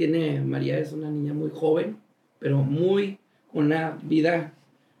ve que tiene María. Es una niña muy joven, pero una vida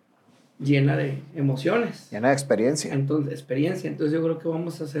llena de emociones. Llena de experiencia. Entonces yo creo que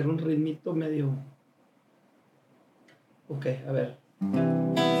vamos a hacer un ritmito medio... Ok, a ver.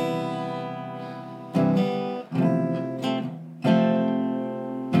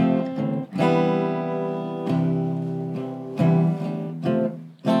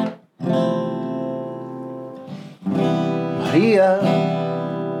 María,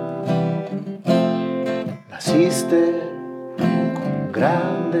 naciste con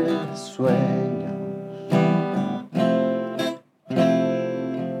grandes sueños.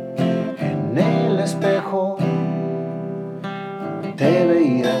 En el espejo te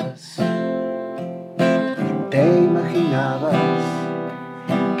veías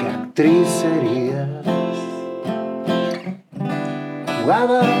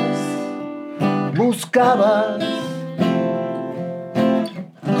buscabas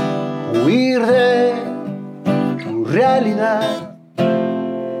huir de tu realidad.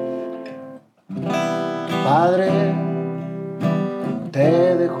 Tu padre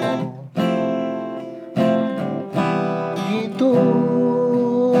te dejó y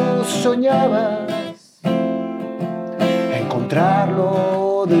tú soñabas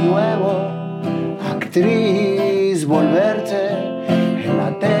encontrarlo de nuevo, actriz, volverte en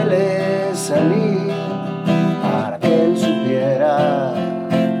la tele, salir para que él supiera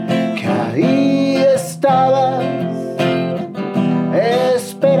que ahí estabas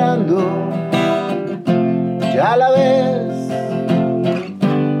esperando. Ya la ves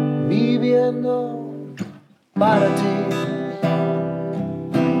viviendo para ti.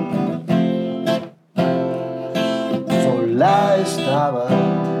 Sola estabas.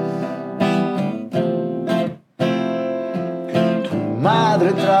 Tu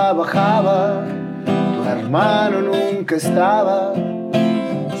madre trabajaba, tu hermano nunca estaba,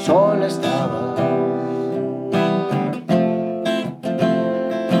 sola estaba.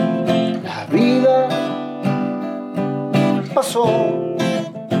 La vida pasó,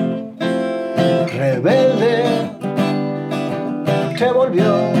 rebelde te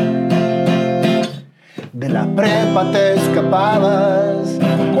volvió. De la prepa te escapabas,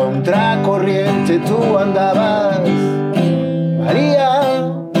 contracorriente tú andabas. María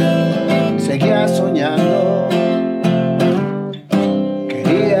seguía soñando,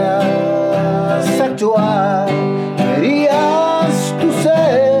 querías actuar, querías tu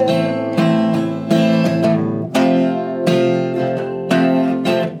ser.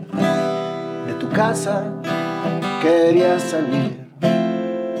 De tu casa querías salir,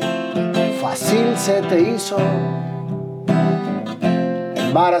 fácil se te hizo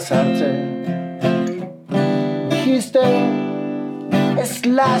embarazarte. Dijiste, es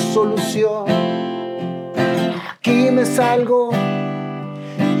la solución. Aquí me salgo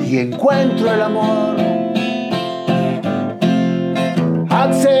y encuentro el amor.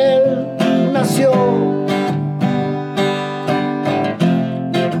 Axel nació.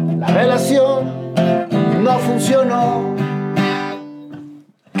 La relación no funcionó.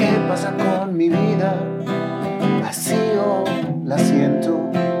 ¿Qué pasa con mi vida? Vacío la siento.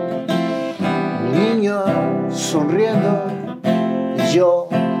 Mi niño sonriendo y yo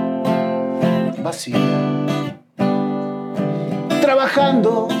vacío.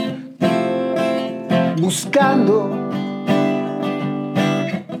 Trabajando, buscando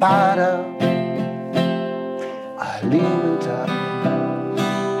para alimentar.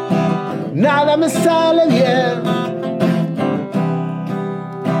 Nada me sale bien.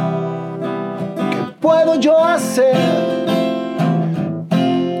 ¿Qué puedo yo hacer?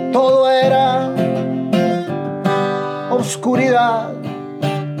 Todo era oscuridad.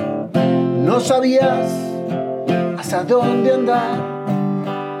 No sabías hacia dónde andar.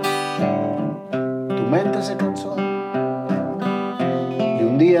 Tu mente se cansó y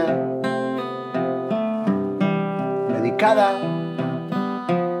un día, medicada,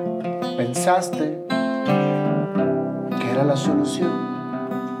 pensaste que era la solución,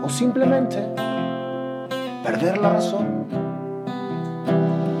 o simplemente perder la razón.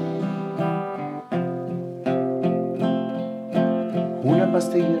 Una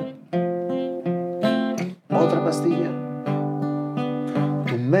pastilla, otra pastilla,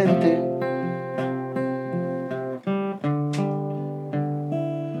 tu mente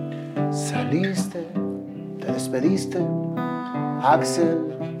saliste, te despediste.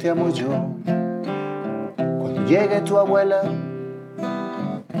 Axel, te amo yo. Cuando llegue tu abuela,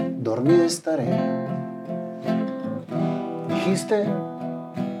 dormida estaré. Dijiste,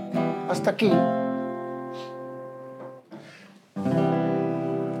 hasta aquí.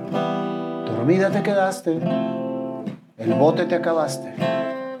 Dormida te quedaste, el bote te acabaste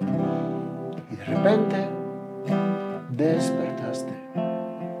y de repente despertaste.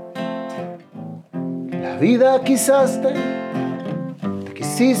 La vida quisaste, te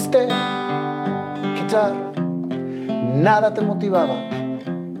quisiste quitar, nada te motivaba.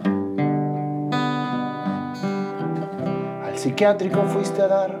 Al psiquiátrico fuiste a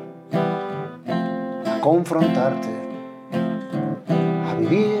dar, a confrontarte, a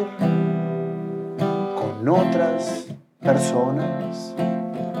vivir con otras personas,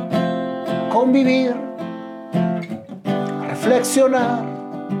 convivir, a reflexionar,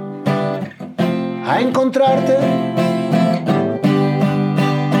 a encontrarte,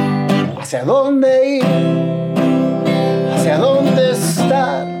 hacia dónde ir, hacia dónde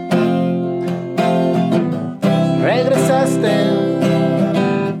estar. Regresaste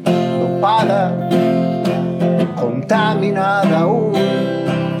dopada, contaminada aún,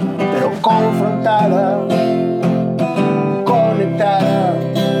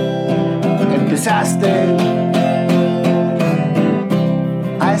 llegaste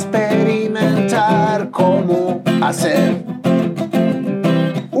a experimentar cómo hacer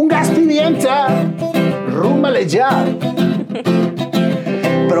un gas pimienta, rúmbale ya.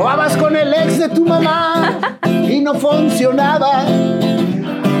 Probabas con el ex de tu mamá y no funcionaba,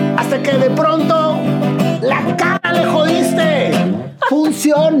 hasta que de pronto la cara le jodiste.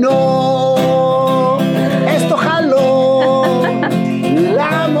 Funcionó, esto jaló,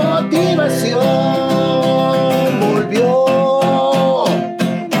 la motivación volvió.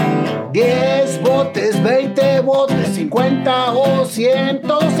 10 botes, 20 botes, 50 o 100,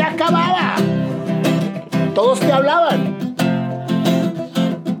 todo se acababa. Todos te hablaban.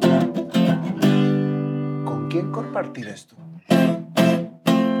 ¿Con quién compartir esto?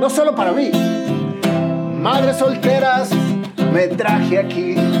 No solo para mí. Madres solteras, me traje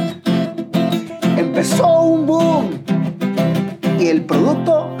aquí. Empezó un boom y el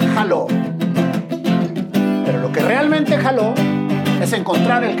producto jaló. Pero lo que realmente jaló es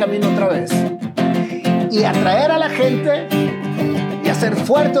encontrar el camino otra vez y atraer a la gente y hacer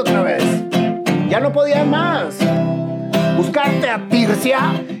fuerte otra vez. Ya no podía más. Buscarte a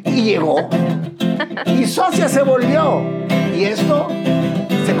Tircia y llegó. Y socia se volvió. Y esto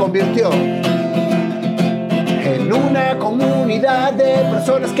se convirtió en una comunidad de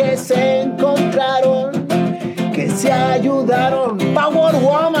personas que se encontraron, que se ayudaron. Power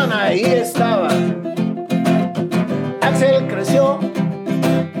Woman, ahí estaba. Axel creció,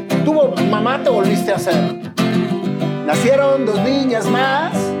 tuvo mamá, te volviste a hacer. Nacieron 2 niñas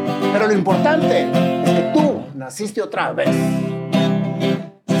más, pero lo importante es que tú naciste otra vez,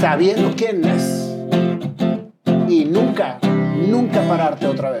 sabiendo quién es. Y nunca, nunca pararte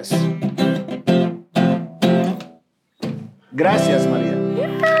otra vez. Gracias, María.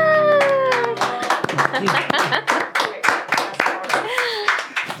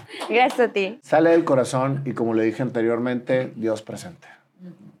 Gracias a ti. Sale del corazón y, como le dije anteriormente, Dios presente.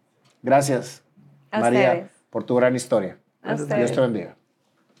 Gracias, A María, ustedes. por tu gran historia. A ustedes. Dios te bendiga.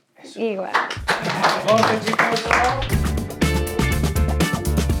 Igual. Gracias, chicos.